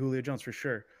 hashtag free Julio Jones for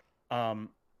sure.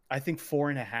 I think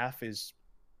 4.5 is,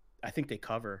 I think they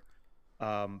cover.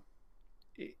 Like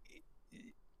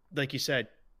you said,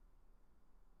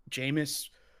 Jameis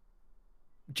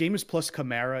plus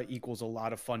Kamara equals a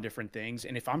lot of fun different things.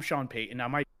 And if I'm Sean Payton, I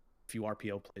might a few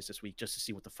RPO plays this week just to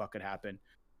see what the fuck could happen.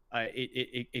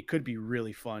 It could be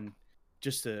really fun.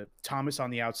 Just to Thomas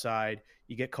on the outside,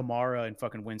 you get Kamara and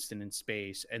fucking Winston in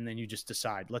space, and then you just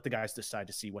let the guys decide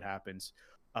to see what happens.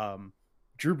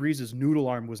 Drew Brees' noodle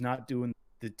arm was not doing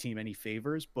the team any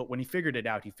favors, but when he figured it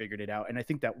out, he figured it out. And I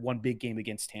think that one big game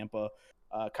against Tampa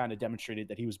kind of demonstrated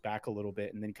that he was back a little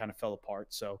bit and then kind of fell apart.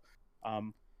 So I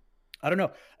don't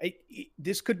know.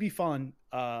 This could be fun.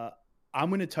 I'm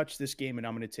going to touch this game, and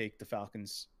I'm going to take the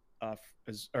Falcons I'm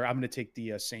going to take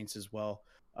the Saints as well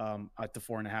at the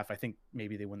 4.5. I think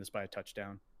maybe they win this by a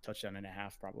touchdown and a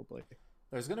half, probably.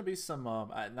 There's going to be some,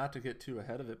 not to get too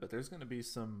ahead of it, but there's going to be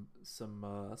some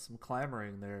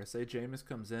clamoring there. Say Jameis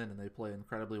comes in and they play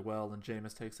incredibly well, and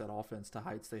Jameis takes that offense to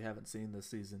heights they haven't seen this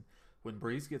season. when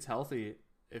Breeze gets healthy,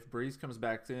 if Breeze comes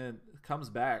back,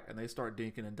 and they start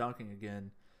dinking and dunking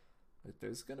again, like,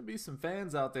 there's gonna be some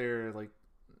fans out there, like,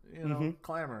 Hmm.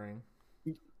 clamoring.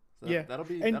 So Yeah, that'll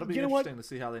and be you know what? interesting to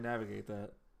see how they navigate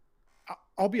that.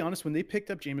 I'll be honest. When they picked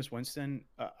up Jameis Winston,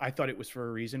 I thought it was for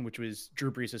a reason, which was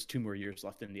Drew Brees has 2 more years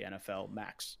left in the NFL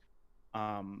max.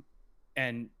 Um,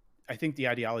 and I think the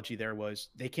ideology there was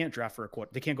they can't draft for a quarter.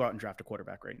 They can't go out and draft a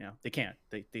quarterback right now. They can't.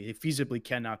 They feasibly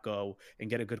cannot go and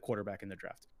get a good quarterback in the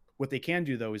draft. What they can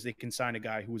do though is they can sign a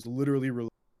guy who was literally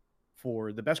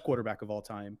for the best quarterback of all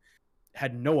time,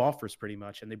 had no offers pretty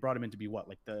much, and they brought him in to be what,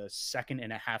 like the second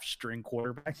and a half string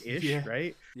quarterback ish, Yeah,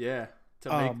 right? yeah.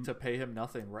 Um, To pay him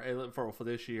nothing, right, for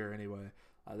this year anyway.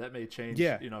 That may change.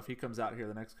 yeah, If he comes out here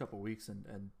the next couple weeks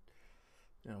and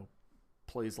you know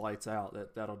plays lights out,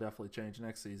 that'll definitely change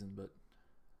next season. But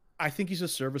I think he's a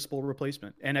serviceable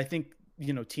replacement. And I think,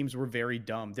 teams were very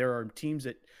dumb. There are teams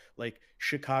that like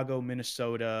Chicago,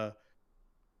 Minnesota,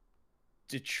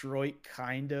 Detroit,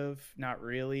 kind of, not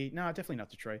really. No, definitely not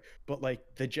Detroit, but like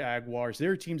the Jaguars.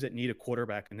 There are teams that need a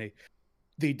quarterback, and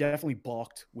they definitely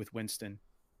balked with Winston.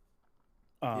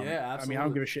 yeah, I mean, I don't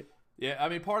absolutely. give a shit. Yeah, I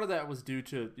mean, part of that was due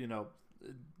to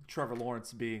Trevor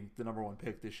Lawrence being the number one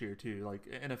pick this year too. Like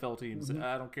NFL teams, Mhm.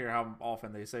 I don't care how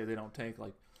often they say they don't tank.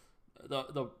 Like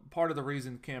the part of the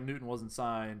reason Cam Newton wasn't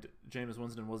signed, Jameis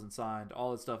Winston wasn't signed,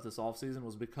 all that stuff this offseason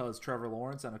was because Trevor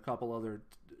Lawrence and a couple other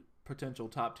potential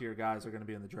top tier guys are going to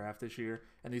be in the draft this year,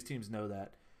 and these teams know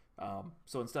that.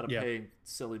 So instead of Yeah. paying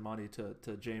silly money to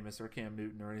Jameis or Cam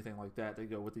Newton or anything like that, they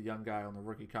go with the young guy on the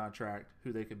rookie contract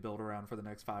who they can build around for the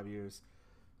next 5 years.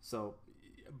 So,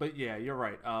 but yeah, you're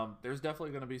right. There's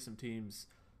definitely going to be some teams,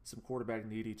 some quarterback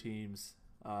needy teams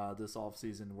this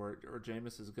offseason where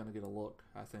Jameis is going to get a look,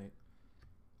 I think.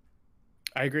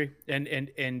 I agree. And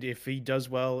if he does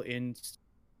well in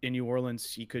New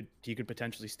Orleans, he could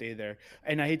potentially stay there.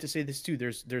 And I hate to say this too.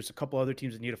 There's a couple other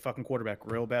teams that need a fucking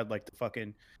quarterback real bad, like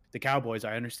the Cowboys.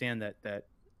 I understand that Dak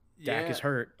Yeah, is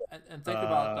hurt. and think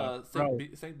about Bro,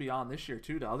 think beyond this year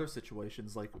too to other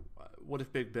situations. Like, what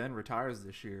if Big Ben retires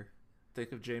this year?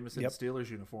 Think of Jameis in yep. Steelers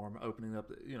uniform, opening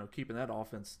up, keeping that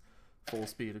offense full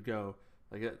speed to go.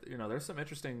 Like, there's some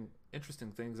interesting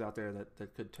things out there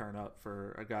that could turn up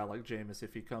for a guy like Jameis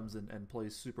if he comes in and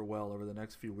plays super well over the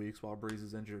next few weeks while Breeze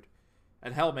is injured.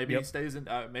 And hell, maybe he Yep. stays in.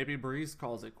 Maybe Breeze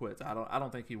calls it quits. I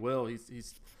don't think he will.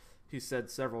 He's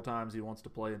said several times he wants to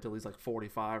play until he's like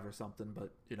 45 or something.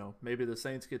 But maybe the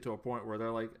Saints get to a point where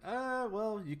they're like,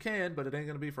 well, you can, but it ain't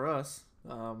gonna be for us.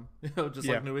 Just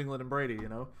Yeah. like New England and Brady.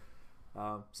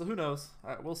 So who knows?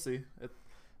 We'll see.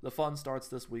 The fun starts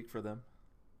this week for them.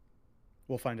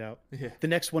 We'll find out. Yeah. The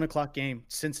next 1 o'clock game,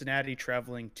 Cincinnati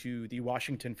traveling to the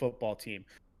Washington football team.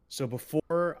 So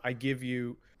before I give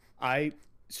you, I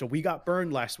so we got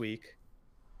burned last week,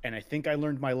 and I think I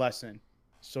learned my lesson.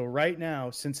 So right now,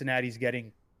 Cincinnati's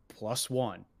getting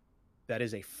 +1. That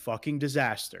is a fucking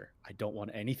disaster. I don't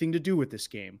want anything to do with this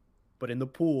game. But in the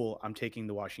pool, I'm taking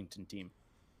the Washington team.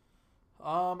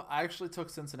 I actually took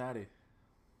Cincinnati.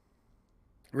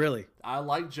 Really? I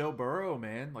like Joe Burrow,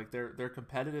 man. Like they're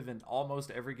competitive in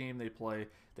almost every game they play.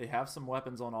 They have some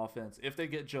weapons on offense. If they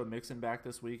get Joe Mixon back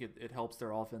this week, it helps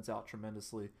their offense out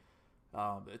tremendously.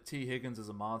 T. Higgins is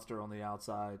a monster on the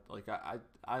outside. Like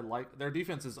I like their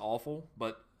defense is awful,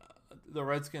 but the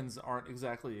Redskins aren't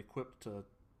exactly equipped to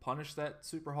punish that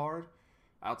super hard.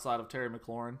 Outside of Terry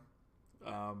McLaurin,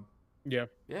 um, Yeah.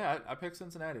 yeah, I picked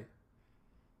Cincinnati.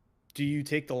 Do you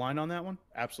take the line on that one?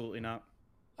 Absolutely not.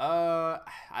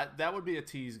 That would be a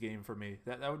tease game for me.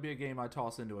 That would be a game I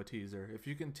toss into a teaser. If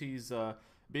you can tease,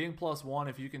 being +1,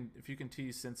 if you can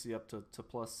tease Cincy up to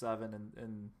 +7,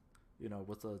 and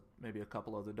with maybe a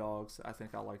couple other dogs, I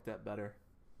think I like that better.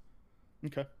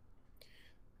 Okay.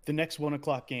 The next 1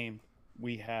 o'clock game,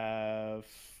 we have.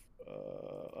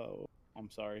 Oh,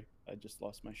 I'm sorry, I just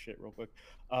lost my shit real quick.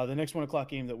 The next 1 o'clock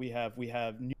game that we have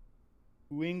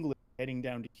New England heading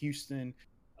down to Houston.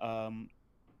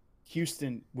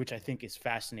 Houston, which I think is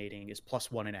fascinating, is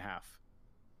 +1.5.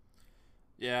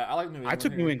 Yeah, I like New I England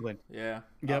took New here. England. Yeah,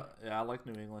 Yep. yeah, I like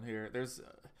New England here.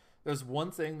 There's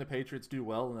one thing the Patriots do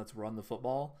well, and that's run the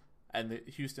football. And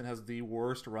Houston has the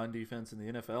worst run defense in the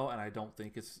NFL, and I don't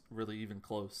think it's really even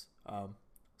close.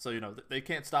 So they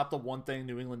can't stop the one thing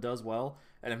New England does well,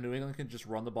 and if New England can just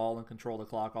run the ball and control the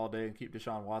clock all day and keep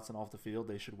Deshaun Watson off the field,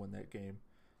 they should win that game.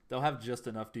 They'll have just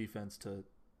enough defense to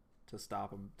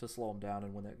stop them, to slow them down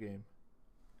and win that game.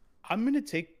 I'm gonna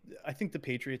take. I think the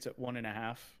Patriots at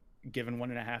 1.5. Given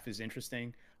 1.5 is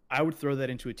interesting. I would throw that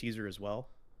into a teaser as well.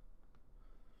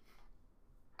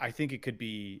 I think it could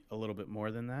be a little bit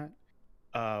more than that.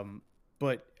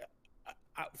 But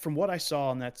from what I saw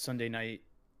on that Sunday night,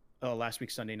 last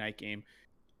week's Sunday night game,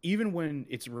 even when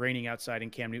it's raining outside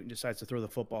and Cam Newton decides to throw the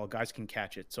football, guys can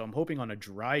catch it. So I'm hoping on a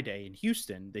dry day in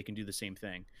Houston, they can do the same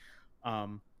thing.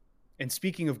 And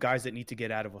speaking of guys that need to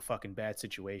get out of a fucking bad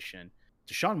situation,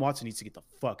 Deshaun Watson needs to get the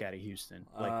fuck out of Houston.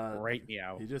 Like, right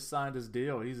now. He just signed his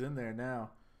deal. He's in there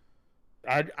now.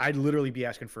 I'd literally be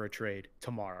asking for a trade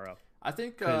tomorrow. I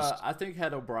think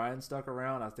had O'Brien stuck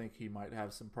around, I think he might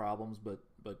have some problems. But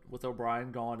with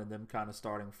O'Brien gone and them kind of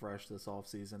starting fresh this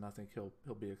offseason, I think he'll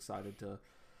be excited to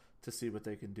see what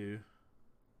they can do.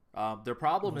 Their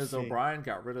problem is O'Brien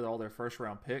got rid of all their first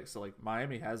round picks. So like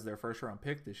Miami has their first round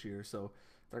pick this year, so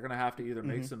they're gonna have to either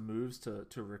make some moves to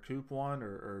recoup one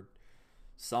or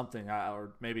something,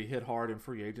 or maybe hit hard in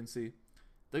free agency.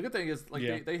 The good thing is,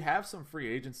 like, they have some free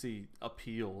agency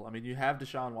appeal. I mean, you have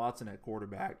Deshaun Watson at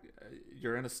quarterback.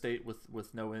 You're in a state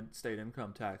with no state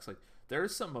income tax. Like,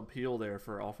 there's some appeal there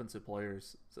for offensive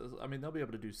players. So, I mean, they'll be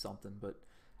able to do something, but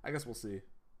I guess we'll see.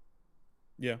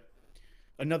 Yeah.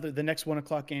 The next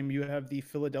 1:00 game, you have the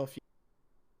Philadelphia,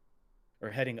 or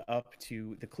heading up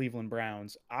to the Cleveland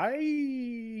Browns.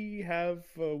 I have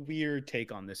a weird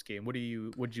take on this game. Would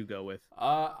you go with?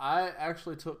 I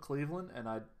actually took Cleveland, and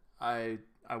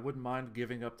I wouldn't mind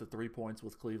giving up the 3 points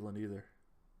with Cleveland either.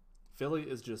 Philly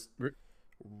is just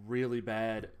really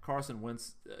bad. Carson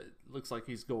Wentz looks like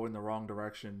he's going the wrong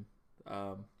direction.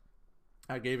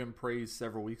 I gave him praise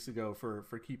several weeks ago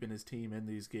for keeping his team in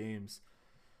these games,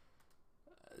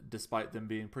 despite them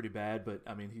being pretty bad. But,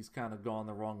 I mean, he's kind of gone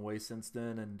the wrong way since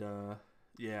then. And,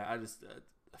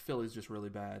 Philly's just really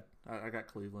bad. I got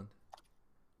Cleveland.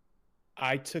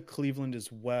 I took Cleveland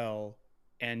as well.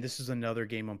 And this is another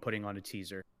game I'm putting on a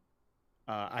teaser.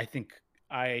 I think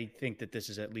that this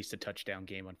is at least a touchdown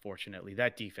game. Unfortunately,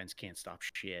 that defense can't stop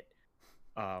shit.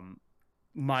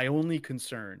 My only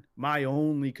concern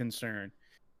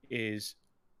is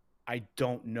I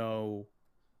don't know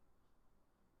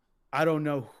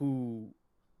who's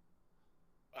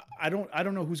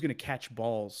going to catch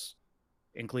balls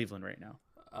in Cleveland right now.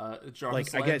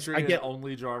 Jarvis Landry, I get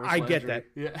only Jarvis Landry. I get that.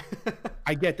 Yeah.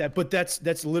 I get that, but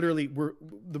that's literally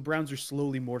the Browns are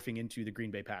slowly morphing into the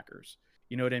Green Bay Packers.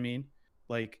 You know what I mean?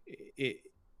 Like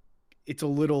it's a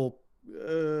little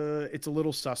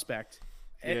suspect.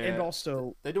 Yeah. And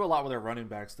also they do a lot with their running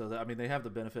backs, though. I mean, they have the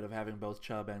benefit of having both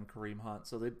Chubb and Kareem Hunt,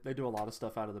 so they do a lot of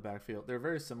stuff out of the backfield. They're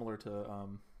very similar to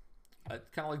kind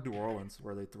of like New Orleans,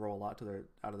 where they throw a lot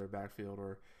out of their backfield,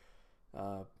 or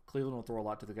Cleveland will throw a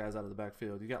lot to the guys out of the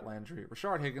backfield. You got Landry.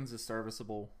 Rashard Higgins is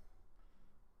serviceable.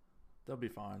 They'll be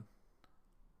fine.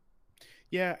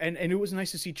 Yeah, and it was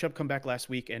nice to see Chubb come back last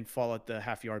week and fall at the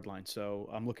half-yard line. So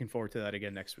I'm looking forward to that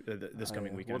again this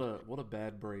coming weekend. What a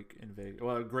bad break in Vegas.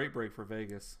 Well, a great break for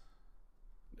Vegas.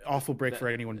 Awful break for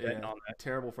anyone betting on that.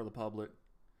 Terrible for the public.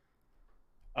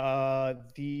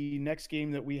 The next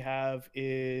game that we have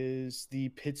is the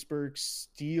Pittsburgh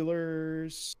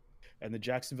Steelers and the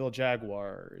Jacksonville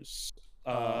Jaguars.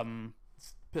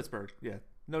 Pittsburgh, yeah.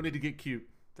 No need to get cute.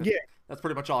 Yeah. That's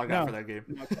pretty much all I got for that game.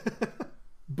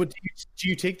 But do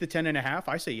you take the 10.5?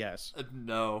 I say yes.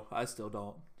 No, I still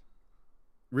don't.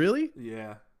 Really?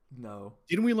 Yeah, no.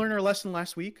 Didn't we learn our lesson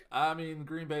last week? I mean,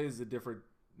 Green Bay is a different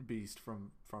beast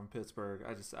from Pittsburgh.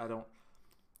 I don't.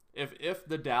 If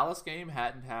the Dallas game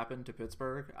hadn't happened to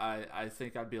Pittsburgh, I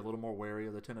think I'd be a little more wary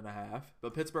of the 10.5.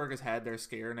 But Pittsburgh has had their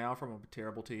scare now from a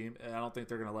terrible team, and I don't think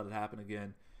they're going to let it happen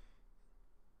again.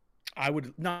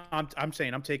 I'm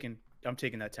saying I'm taking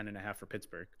that 10.5 for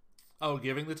Pittsburgh. Oh,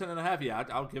 giving the 10.5? Yeah,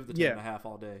 I'll give the 10.5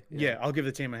 all day. Yeah, I'll give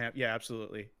the 10.5. Yeah,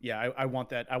 absolutely. Yeah, I want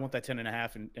that. I want that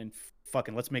 10.5, and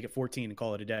fucking let's make it 14 and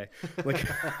call it a day. Like,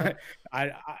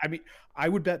 I mean, I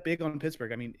would bet big on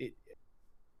Pittsburgh. I mean,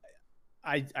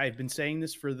 I've been saying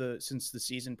this since the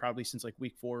season, probably since like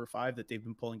week 4 or 5, that they've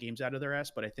been pulling games out of their ass.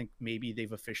 But I think maybe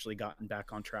they've officially gotten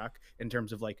back on track in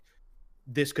terms of like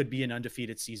this could be an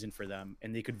undefeated season for them,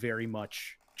 and they could very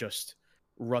much just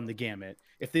run the gamut.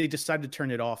 If they decide to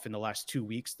turn it off in the last 2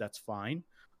 weeks, that's fine.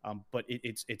 But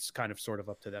it's kind of sort of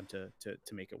up to them to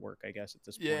make it work, I guess, at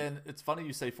this point. Yeah, and it's funny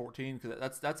you say 14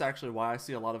 because that's actually why I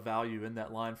see a lot of value in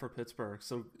that line for Pittsburgh.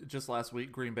 So just last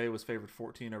week, Green Bay was favored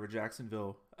 14 over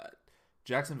Jacksonville.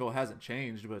 Jacksonville hasn't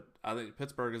changed, but I think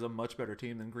Pittsburgh is a much better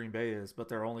team than Green Bay is, but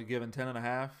they're only given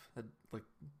 10.5.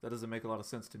 That doesn't make a lot of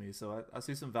sense to me. So I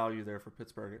see some value there for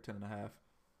Pittsburgh at 10.5.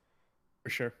 For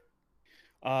sure.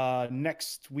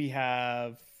 Next we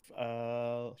have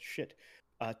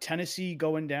Tennessee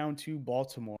going down to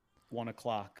Baltimore,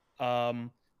 1:00.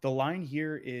 The line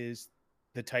here is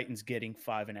the Titans getting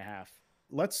 5.5.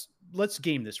 Let's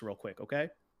game this real quick, okay?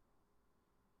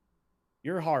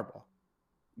 You're Harbaugh.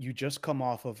 you just come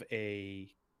off of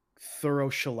a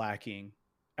thorough shellacking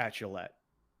at Gillette.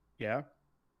 Yeah.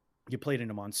 You played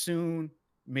in a monsoon.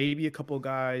 Maybe a couple of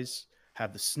guys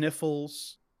have the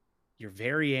sniffles. You're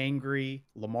very angry.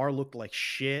 Lamar looked like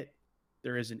shit.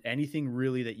 There isn't anything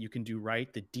really that you can do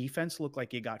right. The defense looked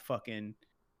like it got fucking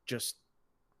just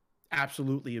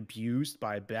absolutely abused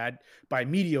by a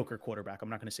mediocre quarterback. I'm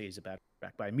not going to say he's a bad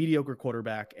quarterback, by a mediocre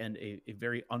quarterback and a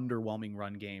very underwhelming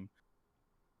run game.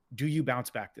 Do you bounce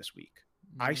back this week?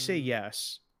 I say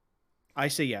yes.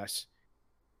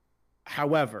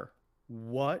 However,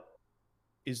 what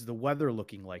is the weather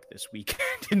looking like this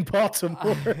weekend in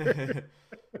Baltimore?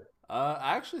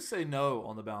 I actually say no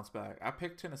on the bounce back. I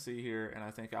picked Tennessee here, and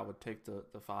I think I would take the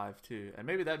 5 too. And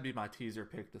maybe that'd be my teaser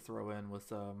pick to throw in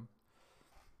with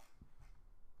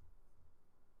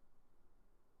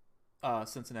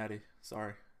Cincinnati.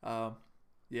 Sorry.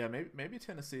 Yeah, maybe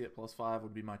Tennessee at +5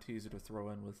 would be my teaser to throw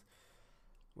in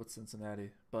with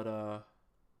Cincinnati. But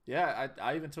yeah,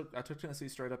 I took Tennessee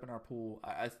straight up in our pool.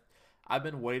 I've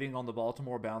been waiting on the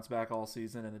Baltimore bounce back all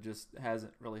season, and it just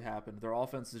hasn't really happened. Their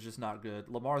offense is just not good.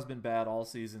 Lamar's been bad all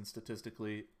season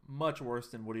statistically, much worse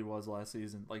than what he was last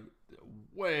season. Like,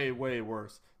 way, way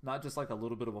worse. Not just like a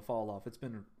little bit of a fall off. It's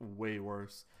been way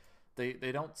worse.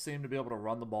 They don't seem to be able to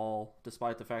run the ball,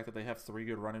 despite the fact that they have 3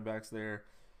 good running backs there.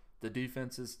 The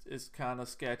defense is kind of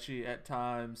sketchy at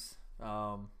times.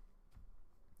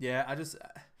 Yeah,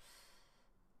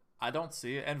 I don't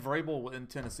see it. And Vrabel in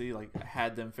Tennessee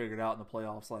had them figured out in the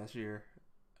playoffs last year.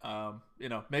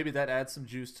 Maybe that adds some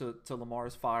juice to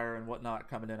Lamar's fire and whatnot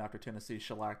coming in after Tennessee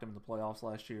shellacked him in the playoffs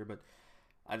last year. But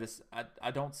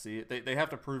I don't see it. They have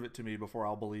to prove it to me before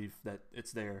I'll believe that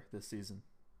it's there this season.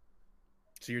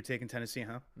 So you're taking Tennessee,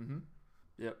 huh? Mm-hmm.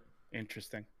 Yep.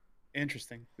 Interesting.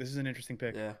 This is an interesting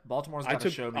pick. Yeah, Baltimore's got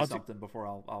to show me something before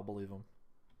I'll believe them.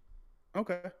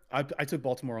 Okay. I took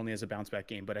Baltimore only as a bounce back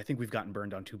game, but I think we've gotten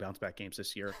burned on 2 bounce back games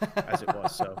this year as it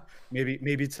was. So maybe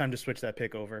it's time to switch that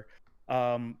pick over.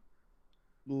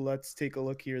 Let's take a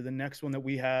look here. The next one that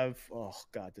we have, oh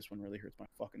God, this one really hurts my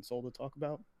fucking soul to talk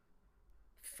about.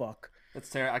 Fuck. It's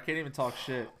terrible. I can't even talk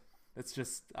shit. It's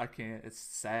just, I can't. It's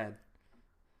sad.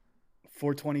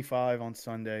 4:25 on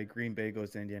Sunday. Green Bay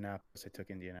goes to Indianapolis. I took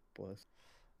Indianapolis.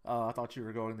 I thought you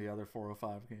were going the other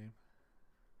 4:05 game.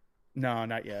 No,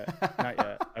 not yet. Not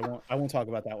yet. I won't talk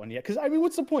about that one yet. Because I mean,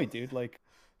 what's the point, dude? Like,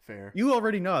 fair. You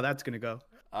already know how that's gonna go.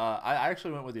 I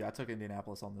actually went with you. I took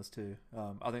Indianapolis on this too.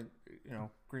 I think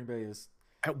Green Bay is.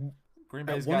 Green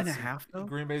Bay's got 1.5 though.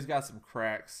 Green Bay's got some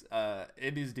cracks.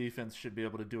 Indy's defense should be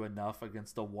able to do enough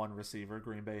against the one receiver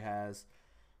Green Bay has.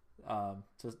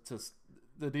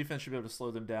 The defense should be able to slow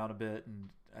them down a bit, and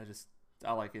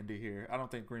I like Indy here. I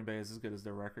don't think Green Bay is as good as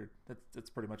their record.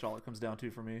 That's pretty much all it comes down to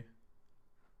for me.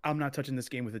 I'm not touching this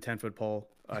game with a 10-foot pole.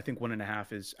 I think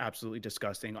 1.5 is absolutely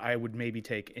disgusting. I would maybe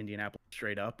take Indianapolis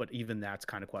straight up, but even that's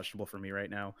kind of questionable for me right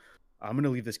now. I'm going to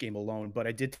leave this game alone, but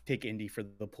I did take Indy for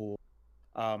the pool.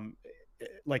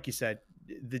 Like you said,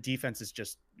 the defense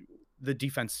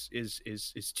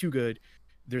is too good.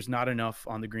 There's not enough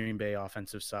on the Green Bay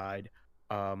offensive side.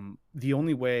 The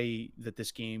only way that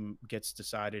this game gets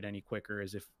decided any quicker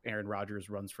is if Aaron Rodgers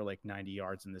runs for 90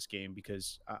 yards in this game,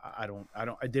 because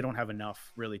they don't have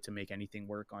enough really to make anything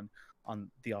work on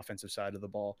the offensive side of the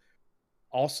ball.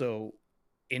 Also,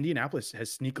 Indianapolis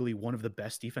has sneakily one of the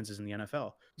best defenses in the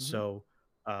NFL. Mm-hmm. So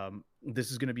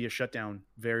this is going to be a shutdown,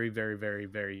 very, very, very,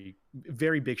 very,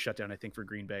 very big shutdown, I think, for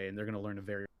Green Bay, and they're going to learn a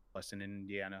very lesson in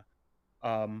Indiana.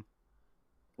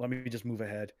 Let me just move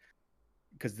ahead,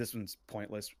 because this one's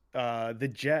pointless.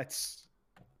 The Jets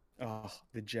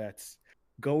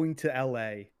going to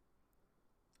LA,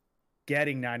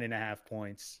 getting 9.5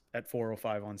 points at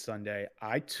 4:05 on Sunday.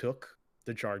 I took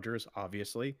the Chargers,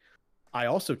 obviously. I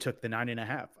also took the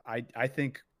 9.5. I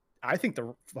think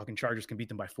the fucking Chargers can beat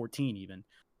them by 14 even.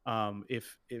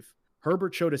 If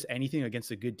Herbert showed us anything against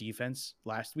a good defense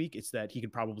last week, it's that he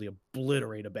could probably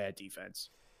obliterate a bad defense.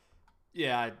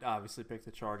 Yeah, I obviously picked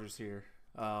the Chargers here.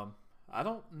 I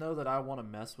don't know that I want to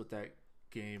mess with that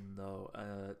game though,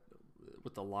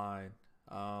 with the line.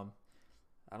 I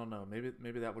don't know.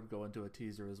 Maybe that would go into a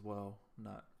teaser as well.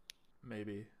 Not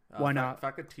maybe. Why not? If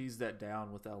I could tease that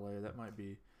down with LA, that might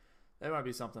be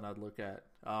something I'd look at.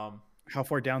 How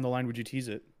far down the line would you tease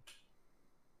it?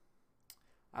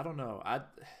 I don't know.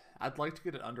 I'd like to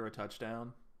get it under a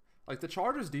touchdown. The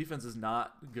Chargers defense is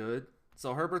not good.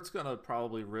 So Herbert's going to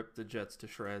probably rip the Jets to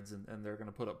shreds, and they're going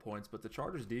to put up points. But the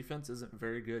Chargers defense isn't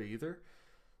very good either.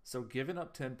 So giving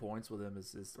up 10 points with them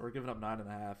or giving up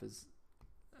 9.5 is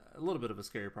a little bit of a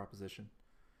scary proposition.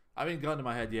 I mean, gun to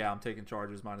my head, yeah, I'm taking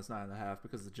Chargers minus 9.5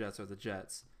 because the Jets are the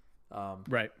Jets.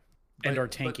 Right. and are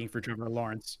but tanking for Trevor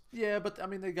Lawrence. yeah, but I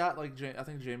mean they got like I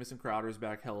think Jamison Crowder's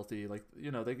back healthy. Like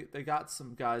they got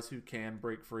some guys who can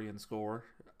break free and score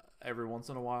every once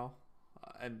in a while,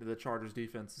 and the Chargers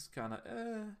defense is kind of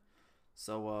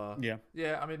So Yeah,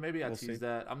 yeah, I mean maybe I we'll tease see.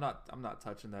 that. I'm not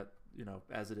touching that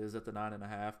as it is at the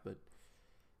 9.5, but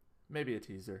maybe a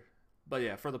teaser. But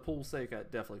yeah, for the pool's sake, I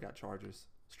definitely got Chargers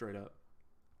straight up.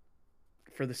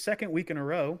 For the second week in a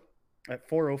row, at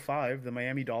 4:05, the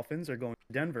Miami Dolphins are going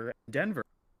to Denver. Denver,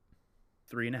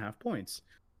 3.5 points.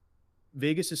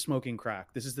 Vegas is smoking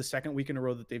crack. This is the second week in a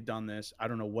row that they've done this. I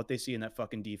don't know what they see in that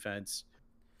fucking defense.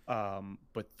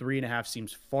 But 3.5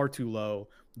 seems far too low.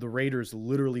 The Raiders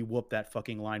literally whooped that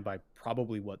fucking line by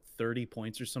probably 30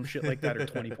 points or some shit like that, or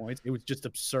 20 points. It was just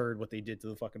absurd what they did to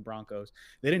the fucking Broncos.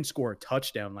 They didn't score a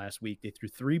touchdown last week. They threw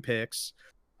 3 picks.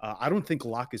 I don't think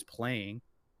Locke is playing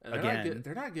And again.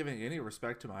 they're not giving any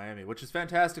respect to Miami, which is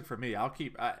fantastic for me.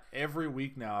 Every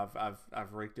week now.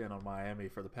 I've raked in on Miami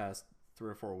for the past 3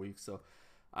 or 4 weeks. So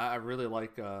I really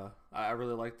like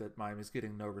that Miami's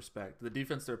getting no respect. The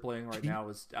defense they're playing right now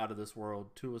is out of this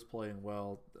world. Tua's playing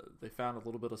well. They found a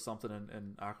little bit of something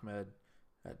in Ahmed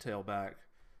at tailback.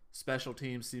 Special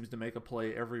teams seems to make a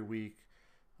play every week.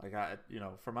 Like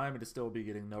for Miami to still be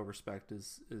getting no respect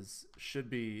is should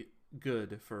be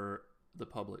good for the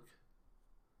public.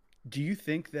 Do you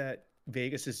think that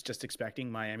Vegas is just expecting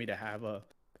Miami to have a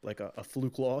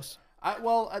fluke loss?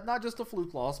 Not just a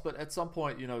fluke loss, but at some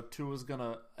point, Tua's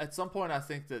gonna. At some point, I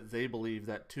think that they believe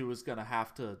that Tua's gonna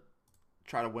have to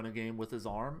try to win a game with his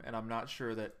arm, and I'm not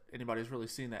sure that anybody's really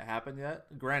seen that happen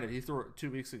yet. Granted, he threw it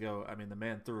 2 weeks ago. I mean, the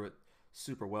man threw it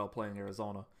super well playing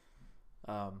Arizona.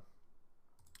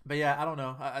 But yeah, I don't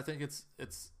know. I think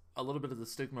it's a little bit of the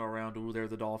stigma around. Ooh, they're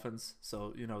the Dolphins,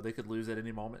 so they could lose at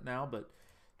any moment now. But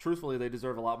truthfully, they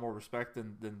deserve a lot more respect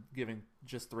than giving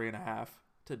just 3.5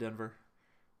 to Denver.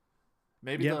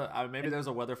 Maybe maybe there's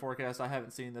a weather forecast I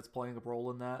haven't seen that's playing a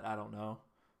role in that. I don't know,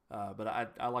 but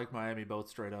I like Miami both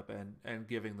straight up and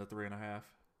giving the 3.5.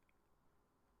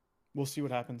 We'll see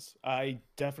what happens. I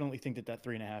definitely think that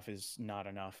 3.5 is not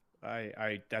enough.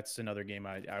 I that's another game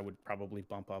I would probably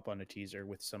bump up on a teaser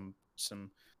with some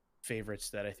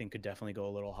favorites that I think could definitely go a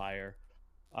little higher.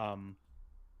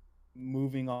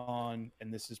 Moving on,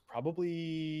 and this is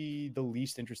probably the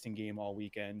least interesting game all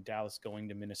weekend. Dallas going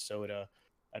to Minnesota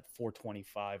at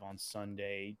 4:25 on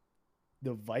Sunday.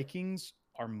 The Vikings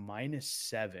are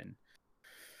 -7,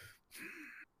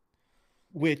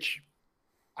 which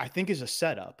I think is a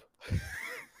setup.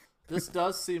 This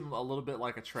does seem a little bit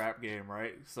like a trap game,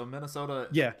 right? So Minnesota,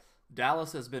 Yeah,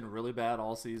 Dallas has been really bad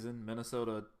all season.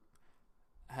 Minnesota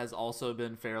has also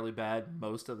been fairly bad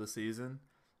most of the season.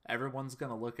 Everyone's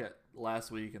going to look at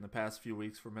last week and the past few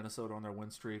weeks for Minnesota on their win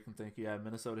streak and think, yeah,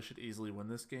 Minnesota should easily win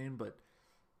this game, but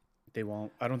they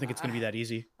won't. I don't think it's going to be that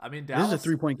easy. I mean, This is a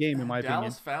 3-point game in my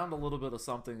Dallas opinion. found a little bit of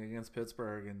something against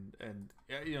Pittsburgh, and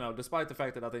despite the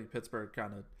fact that I think Pittsburgh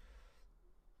kind of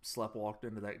sleptwalked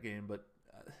into that game, but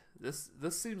this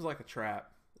seems like a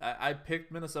trap. I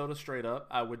picked Minnesota straight up.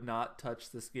 I would not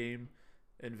touch this game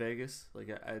in Vegas. Like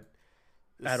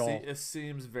At all. It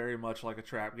seems very much like a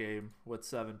trap game with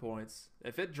 7 points.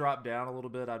 If it dropped down a little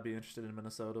bit, I'd be interested in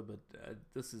Minnesota, but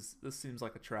this seems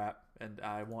like a trap, and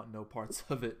I want no parts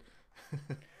of it.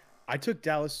 I took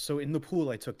Dallas. So in the pool,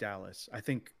 I took Dallas. I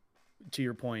think, to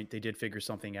your point, they did figure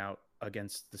something out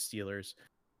against the Steelers.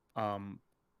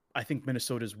 I think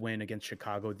Minnesota's win against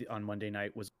Chicago on Monday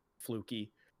night was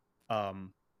fluky.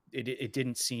 It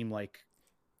didn't seem like,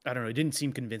 I don't know, it didn't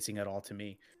seem convincing at all to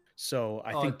me. So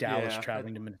I think Dallas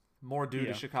traveling to Minnesota. More due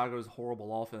to Chicago's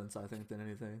horrible offense, I think, than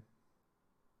anything.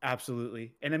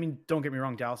 Absolutely. And I mean, don't get me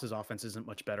wrong, Dallas's offense isn't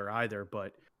much better either,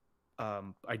 but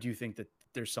I do think that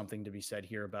there's something to be said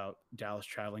here about Dallas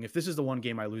traveling. If this is the one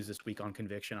game I lose this week on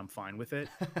conviction, I'm fine with it.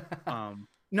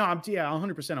 No,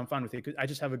 100% I'm fine with it. I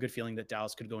just have a good feeling that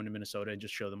Dallas could go into Minnesota and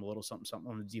just show them a little something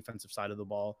on the defensive side of the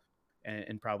ball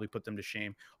and probably put them to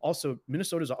shame. Also,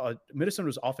 Minnesota's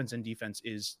offense and defense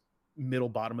is middle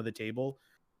bottom of the table.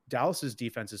 Dallas's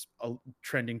defense is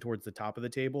trending towards the top of the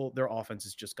table. Their offense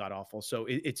is just god awful. So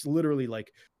it's literally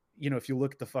like, if you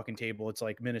look at the fucking table, it's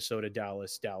like Minnesota,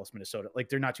 Dallas, Dallas, Minnesota. Like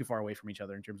they're not too far away from each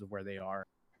other in terms of where they are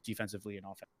defensively and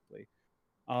offensively.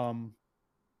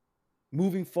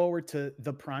 Moving forward to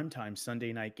the primetime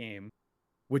Sunday night game,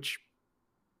 which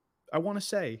I want to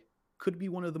say could be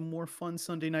one of the more fun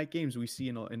Sunday night games we see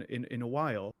in a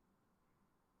while.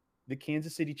 The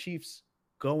Kansas City Chiefs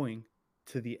going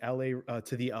to the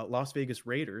Las Vegas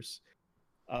Raiders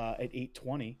at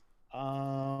 8:20.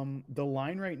 The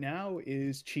line right now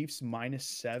is Chiefs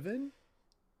 -7.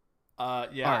 Yeah,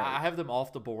 All I right. have them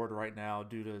off the board right now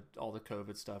due to all the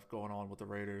COVID stuff going on with the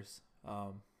Raiders.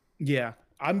 Yeah,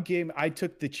 I'm game. I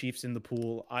took the Chiefs in the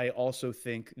pool. I also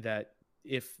think that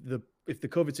if the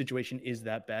COVID situation is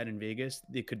that bad in Vegas,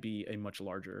 it could be a much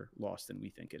larger loss than we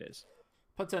think it is.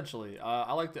 Potentially,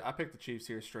 I picked the Chiefs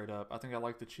here straight up. I think I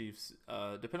like the Chiefs.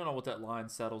 Depending on what that line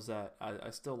settles at, I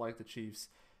still like the Chiefs.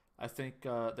 I think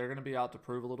they're going to be out to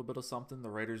prove a little bit of something. The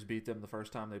Raiders beat them the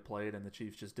first time they played, and the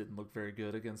Chiefs just didn't look very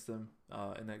good against them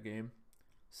in that game.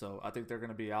 So I think they're going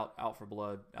to be out for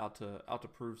blood, out to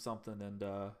prove something. And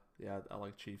yeah, I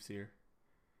like Chiefs here.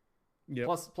 Yep,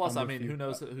 Plus, I'm I with mean, you. who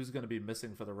knows who's going to be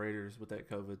missing for the Raiders with that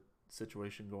COVID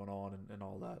situation going on and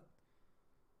all that.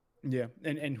 Yeah,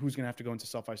 and who's going to have to go into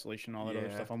self isolation and all that other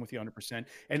Yeah, stuff? I'm with you 100%.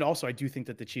 And also, I do think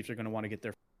that the Chiefs are going to want to get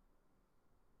their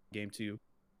game to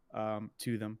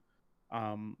them.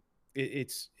 Um,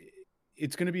 it's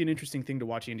going to be an interesting thing to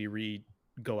watch Andy Reid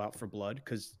go out for blood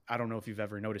because I don't know if you've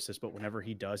ever noticed this, but whenever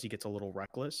he does, he gets a little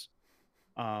reckless.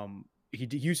 He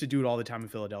used to do it all the time in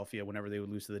Philadelphia whenever they would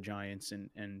lose to the Giants,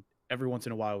 and every once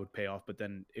in a while it would pay off, but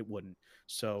then it wouldn't.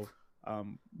 So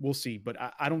we'll see. But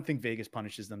I don't think Vegas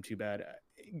punishes them too bad.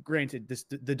 Granted,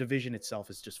 the division itself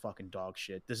is just fucking dog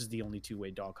shit. This is the only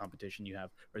two-way dog competition you have,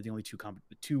 or the only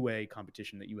two-way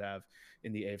competition that you have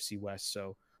in the AFC West.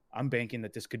 So I'm banking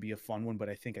that this could be a fun one, but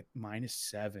I think at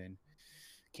 -7,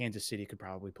 Kansas City could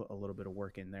probably put a little bit of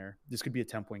work in there. This could be a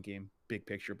 10-point game, big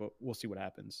picture, but we'll see what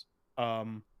happens.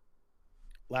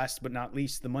 Last but not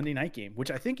least, the Monday night game,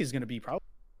 which I think is going to be probably,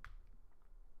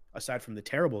 aside from the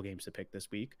terrible games to pick this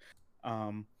week,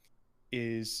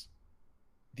 is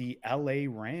the LA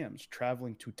Rams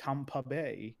traveling to Tampa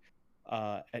Bay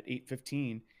at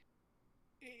 8:15.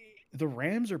 The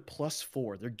Rams are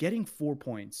 +4. They're getting 4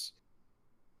 points.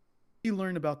 We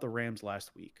learned about the Rams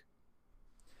last week.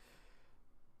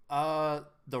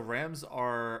 the Rams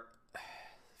are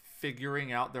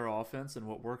figuring out their offense and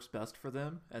what works best for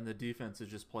them, and the defense is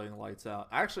just playing lights out.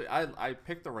 Actually, I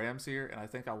picked the Rams here, and I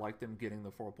think I like them getting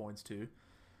the 4 points too.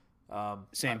 Same.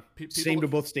 Same People, to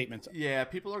both statements. yeah,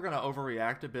 people are going to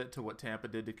overreact a bit to what Tampa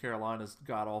did to Carolina's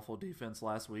god awful defense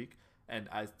last week, and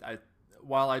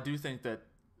while I do think that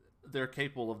they're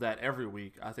capable of that every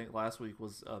week, I think last week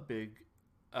was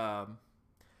um,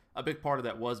 a big part of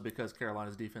that was because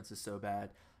Carolina's defense is so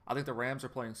bad. I think the Rams are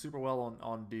playing super well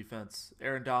on defense.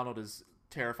 Aaron Donald is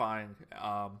terrifying.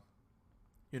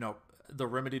 You know, the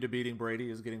remedy to beating Brady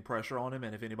is getting pressure on him,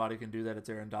 and if anybody can do that, it's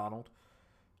Aaron Donald.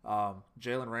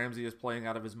 Jalen Ramsey is playing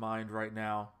out of his mind right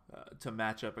now to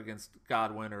match up against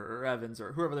Godwin or Evans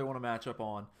or whoever they want to match up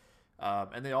on.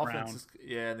 And the offense Brown.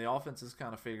 is and the offense is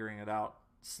kind of figuring it out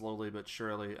slowly but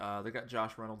surely. They got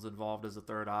Josh Reynolds involved as a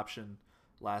third option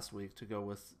last week to go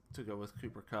with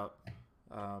Cooper Kupp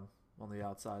on the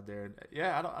outside there. And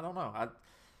yeah, I don't know.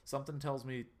 Something tells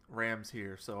me Rams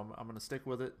here, so I'm going to stick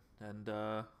with it. And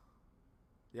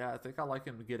yeah, I think I like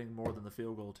him getting more than the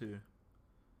field goal too.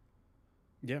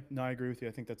 Yeah, no, I agree with you.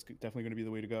 I think that's definitely going to be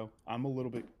the way to go. I'm a little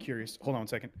bit curious. Hold on 1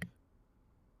 second.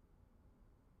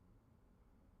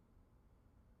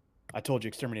 I told you,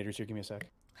 exterminators here. Give me a sec.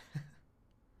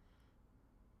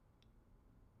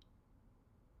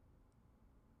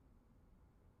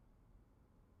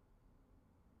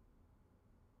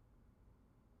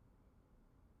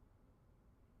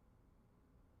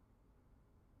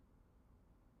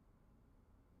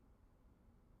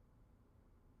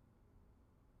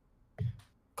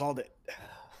 Called it.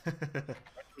 Towards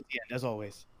the end, as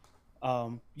always.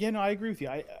 Yeah, no, I agree with you.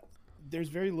 There's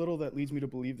very little that leads me to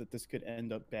believe that this could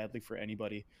end up badly for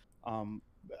anybody.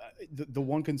 The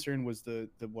one concern was the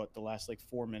last like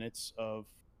 4 minutes of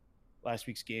last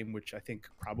week's game, which I think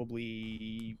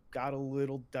probably got a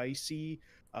little dicey.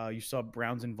 You saw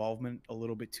Brown's involvement a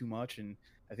little bit too much, and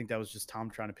I think that was just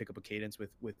Tom trying to pick up a cadence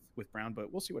with Brown.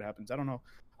 But we'll see what happens. I don't know.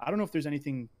 I don't know if there's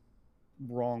anything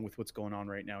wrong with what's going on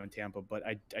right now in Tampa, but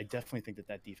I definitely think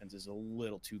that defense is a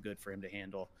little too good for him to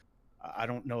handle. I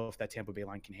don't know if that Tampa Bay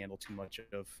line can handle too much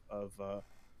of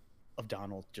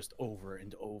Donald just over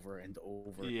and over and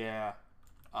over. Yeah.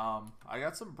 I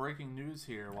got some breaking news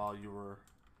here while you were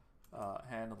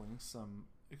handling some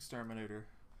exterminator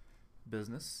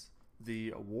business.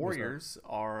 The Warriors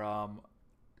are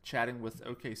chatting with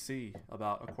OKC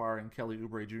about acquiring Kelly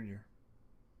Oubre Jr.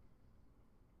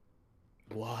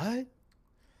 What?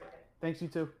 Thanks, you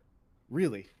too.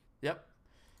 Really? Yep.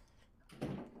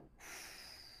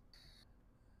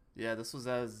 Yeah, this was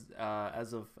as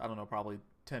of I don't know, probably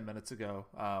 10 minutes ago.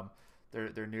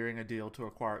 They're nearing a deal to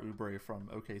acquire Oubre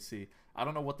from OKC. I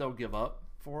don't know what they'll give up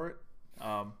for it,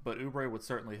 but Oubre would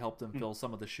certainly help them fill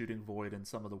some of the shooting void and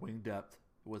some of the wing depth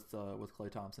with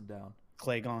Klay Thompson down.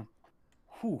 Clay gone.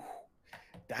 Whew.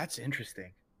 That's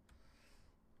interesting.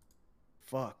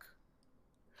 Fuck.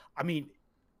 I mean,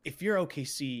 if you're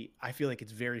OKC, I feel like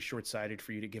it's very short-sighted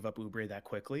for you to give up Oubre that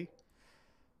quickly.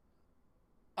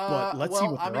 But let's see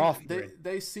Well, what I they're mean, offering.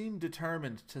 they seem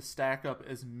determined to stack up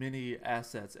as many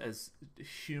assets as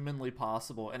humanly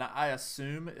possible, and I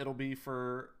assume it'll be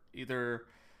for either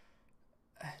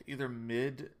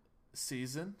mid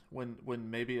season when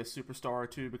maybe a superstar or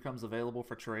two becomes available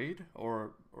for trade,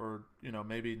 or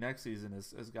maybe next season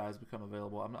as guys become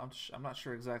available. I'm not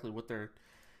sure exactly what they're.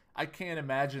 I can't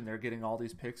imagine they're getting all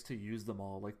these picks to use them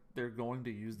all. Like they're going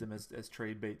to use them as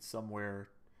trade bait somewhere.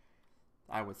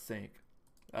 I would think.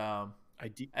 Um,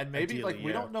 and maybe Ideally, like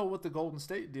we yeah. don't know what the Golden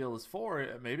State deal is for.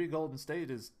 Maybe Golden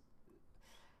State is.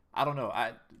 I don't know.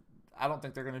 I don't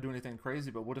think they're going to do anything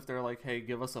crazy. But what if they're like, hey,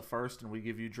 give us a first and we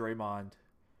give you Draymond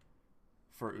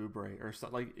for Oubre or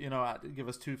something, like give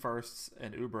us two firsts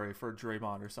and Oubre for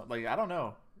Draymond or something. Like I don't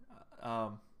know.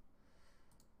 Um,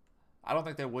 I don't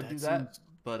think they would do That that, seems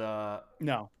but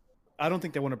no. I don't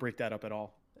think they want to break that up at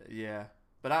all. yeah.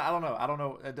 But I don't know. I don't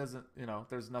know. It doesn't.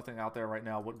 There's nothing out there right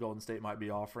now what Golden State might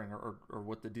be offering or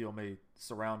what the deal may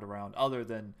surround around other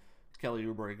than Kelly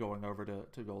Oubre going over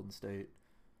to Golden State.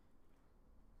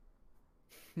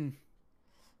 Hmm.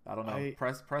 I don't know. I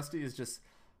Presti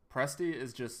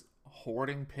is just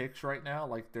hoarding picks right now.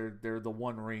 Like they're the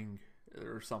one ring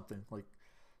or something. Like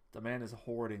the man is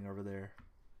hoarding over there.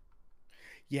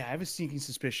 Yeah, I have a sneaking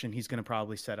suspicion he's going to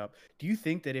probably set up. Do you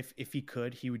think that if he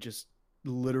could, he would just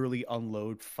literally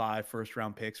unload 5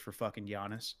 first-round picks for fucking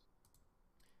Giannis?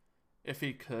 If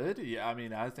he could, yeah. I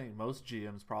mean, I think most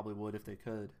GMs probably would if they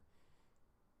could.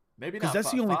 Maybe Because not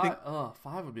that's the only thing.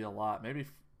 five would be a lot. Maybe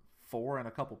four and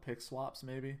a couple pick swaps.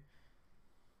 Maybe.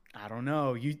 I don't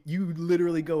know. You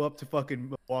literally go up to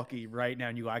fucking Milwaukee right now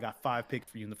and you go, I got 5 picks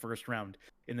for you in the first round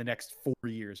in the next 4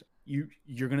 years.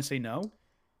 You're gonna say no?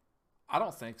 I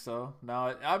don't think so.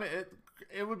 No, I mean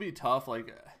it would be tough.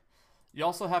 Like you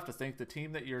also have to think the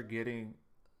team that you're getting.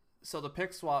 So the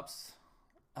pick swaps.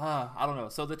 I don't know.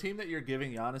 So the team that you're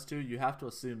giving Giannis to, you have to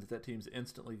assume that team's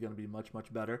instantly going to be much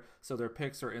better. So their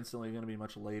picks are instantly going to be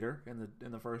much later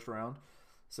in the first round.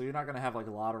 So you're not going to have like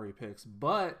lottery picks.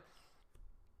 But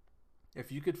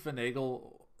if you could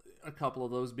finagle a couple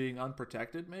of those being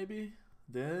unprotected, maybe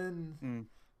then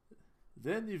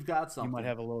you've got You something. might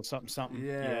have a little something something.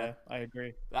 Yeah, Yeah, I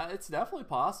agree. it's definitely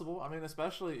possible. I mean,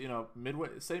 especially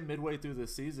midway through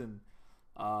this season,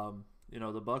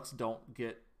 the Bucks don't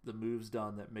get the moves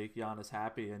done that make Giannis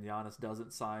happy, and Giannis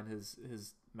doesn't sign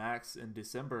his max in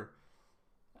December.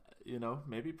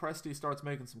 Maybe Presti starts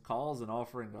making some calls and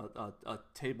offering a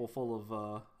table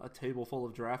full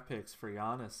of draft picks for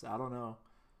Giannis. I don't know.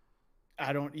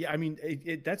 I don't. Yeah, I mean,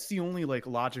 that's the only like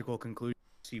logical conclusion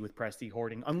I see with Presti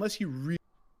hoarding, unless you really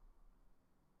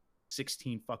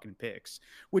 16 fucking picks,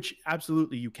 which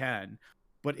absolutely you can,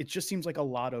 but it just seems like a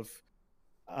lot of.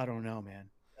 I don't know, man.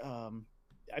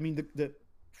 I mean,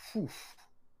 whew.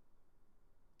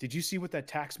 Did you see what that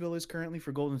tax bill is currently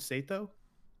for Golden State though?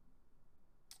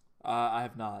 I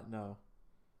have not. No.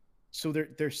 So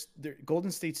there's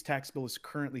Golden State's tax bill is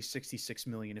currently 66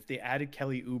 million. If they added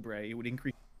Kelly Oubre, it would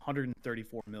increase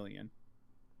 134 million.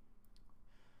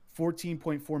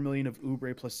 14.4 million of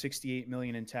Oubre plus 68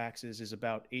 million in taxes is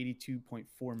about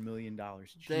 82.4 million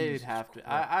dollars. They'd have to.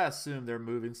 I assume they're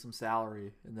moving some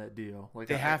salary in that deal. Like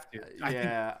They have to.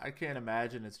 I can't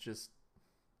imagine it's just.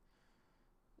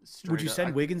 Would you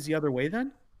send Wiggins the other way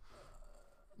then?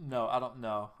 No, I don't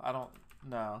know. I don't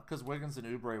know because Wiggins and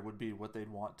Oubre would be what they'd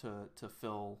want to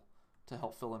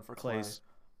help fill in for Clay.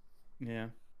 Yeah.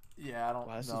 Yeah, I don't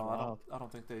know. I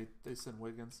don't think they send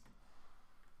Wiggins.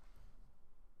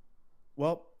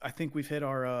 Well, I think we've hit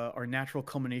our natural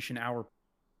culmination hour.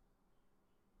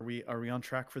 Are we on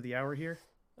track for the hour here?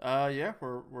 Yeah,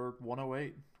 we're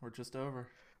 108. We're just over.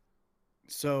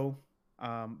 So,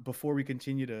 before we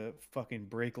continue to fucking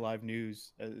break live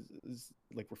news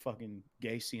like we're fucking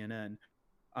gay CNN,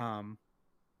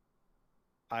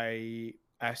 I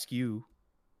ask you,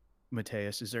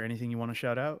 Mateus, is there anything you want to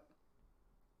shout out?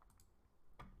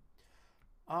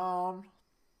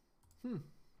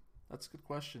 That's a good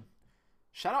question.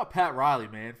 Shout out Pat Riley,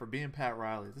 man, for being Pat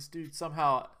Riley. This dude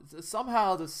somehow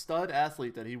the stud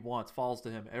athlete that he wants falls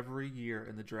to him every year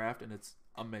in the draft, and it's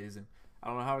amazing. I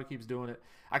don't know how he keeps doing it.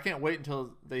 I can't wait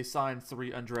until they sign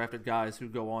 3 undrafted guys who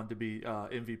go on to be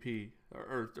MVP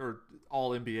or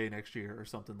all NBA next year or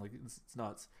something. Like it's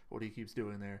nuts what he keeps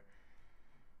doing there.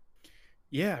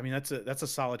 Yeah, I mean that's a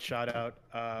solid shout out.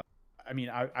 I mean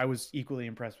I was equally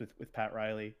impressed with Pat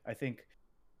Riley. I think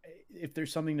if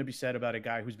there's something to be said about a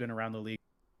guy who's been around the league,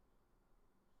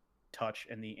 touch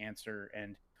and the answer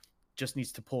and just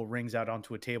needs to pull rings out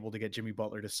onto a table to get Jimmy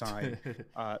Butler to sign.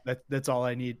 That's all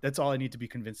I need. That's all I need to be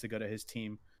convinced to go to his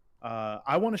team.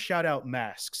 I want to shout out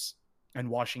masks and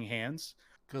washing hands.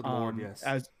 Good Lord, yes.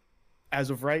 As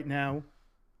of right now,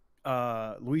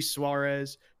 Luis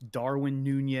Suarez, Darwin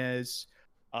Nunez,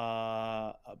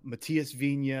 Matias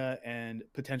Vina, and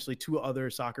potentially 2 other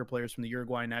soccer players from the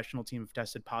Uruguay national team have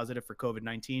tested positive for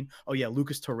COVID-19. Oh yeah,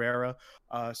 Lucas Torreira.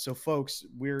 So folks,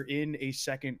 we're in a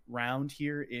second round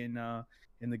here in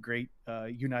the great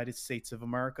United States of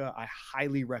America. I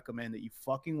highly recommend that you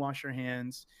fucking wash your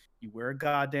hands. You wear a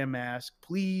goddamn mask.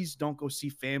 Please don't go see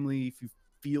family if you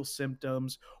feel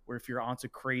symptoms, or if your aunt's a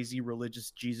crazy religious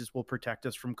Jesus will protect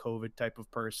us from COVID type of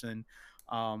person.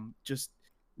 Just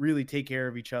really take care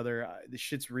of each other. This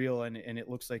shit's real, and it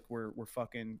looks like we're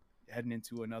fucking heading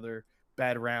into another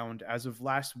bad round. As of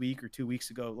last week or 2 weeks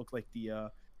ago, it looked like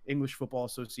the English Football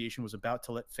Association was about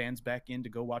to let fans back in to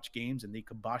go watch games, and they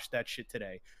kiboshed that shit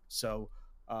today. So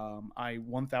I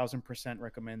 1000%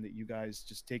 recommend that you guys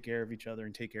just take care of each other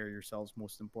and take care of yourselves,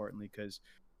 most importantly, because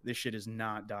this shit is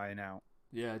not dying out.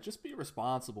 Yeah, just be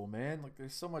responsible, man. Like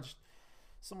there's so much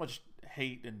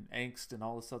hate and angst and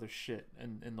all this other shit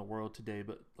in the world today.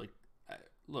 But like,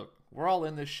 look, we're all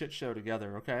in this shit show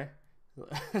together, okay?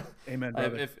 Amen,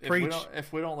 brother.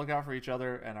 If we don't look out for each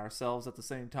other and ourselves at the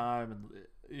same time,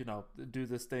 and do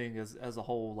this thing as a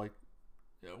whole, like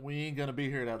we ain't gonna be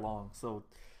here that long. So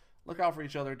look out for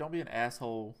each other. Don't be an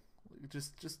asshole.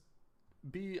 Just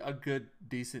be a good,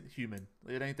 decent human.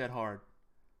 It ain't that hard.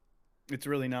 It's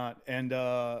really not. And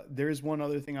there's one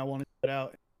other thing I want to put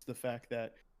out. It's the fact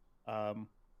that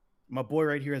my boy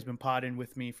right here has been potting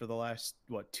with me for the last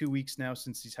 2 weeks now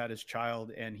since he's had his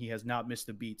child, and he has not missed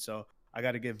a beat. So I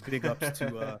got to give big ups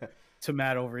to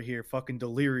Matt over here. Fucking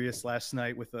delirious last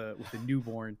night with a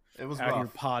newborn. It was out rough.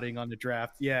 Here potting on the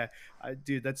draft. Yeah,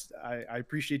 dude, I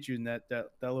appreciate you, and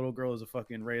that little girl is a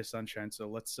fucking ray of sunshine. So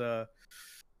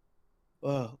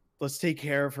let's take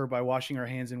care of her by washing our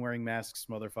hands and wearing masks,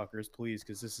 motherfuckers, please,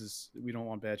 because we don't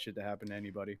want bad shit to happen to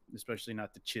anybody, especially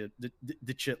not the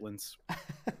chitlins.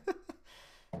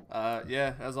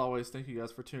 Yeah, as always, thank you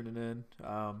guys for tuning in.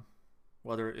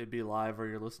 Whether it be live or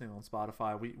you're listening on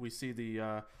Spotify, we see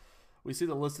the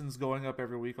listens going up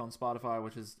every week on Spotify,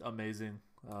 which is amazing.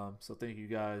 So thank you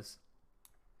guys.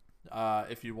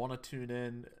 If you want to tune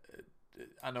in,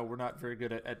 I know we're not very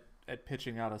good at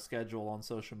pitching out a schedule on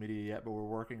social media yet, but we're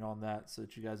working on that so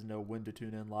that you guys know when to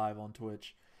tune in live on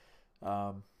Twitch.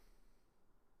 Yeah,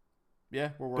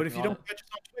 we're working. But if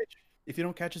you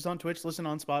don't catch us on Twitch, listen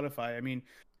on Spotify. I mean,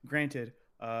 granted,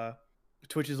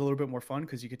 Twitch is a little bit more fun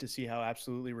because you get to see how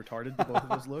absolutely retarded the both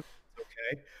of us look.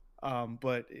 Okay,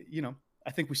 but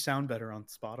I think we sound better on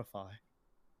Spotify.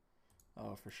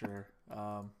 Oh, for sure.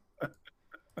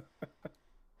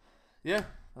 Yeah,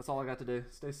 that's all I got today.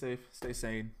 Stay safe, stay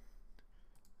sane.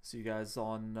 See you guys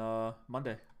on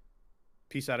Monday.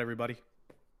 Peace out, everybody.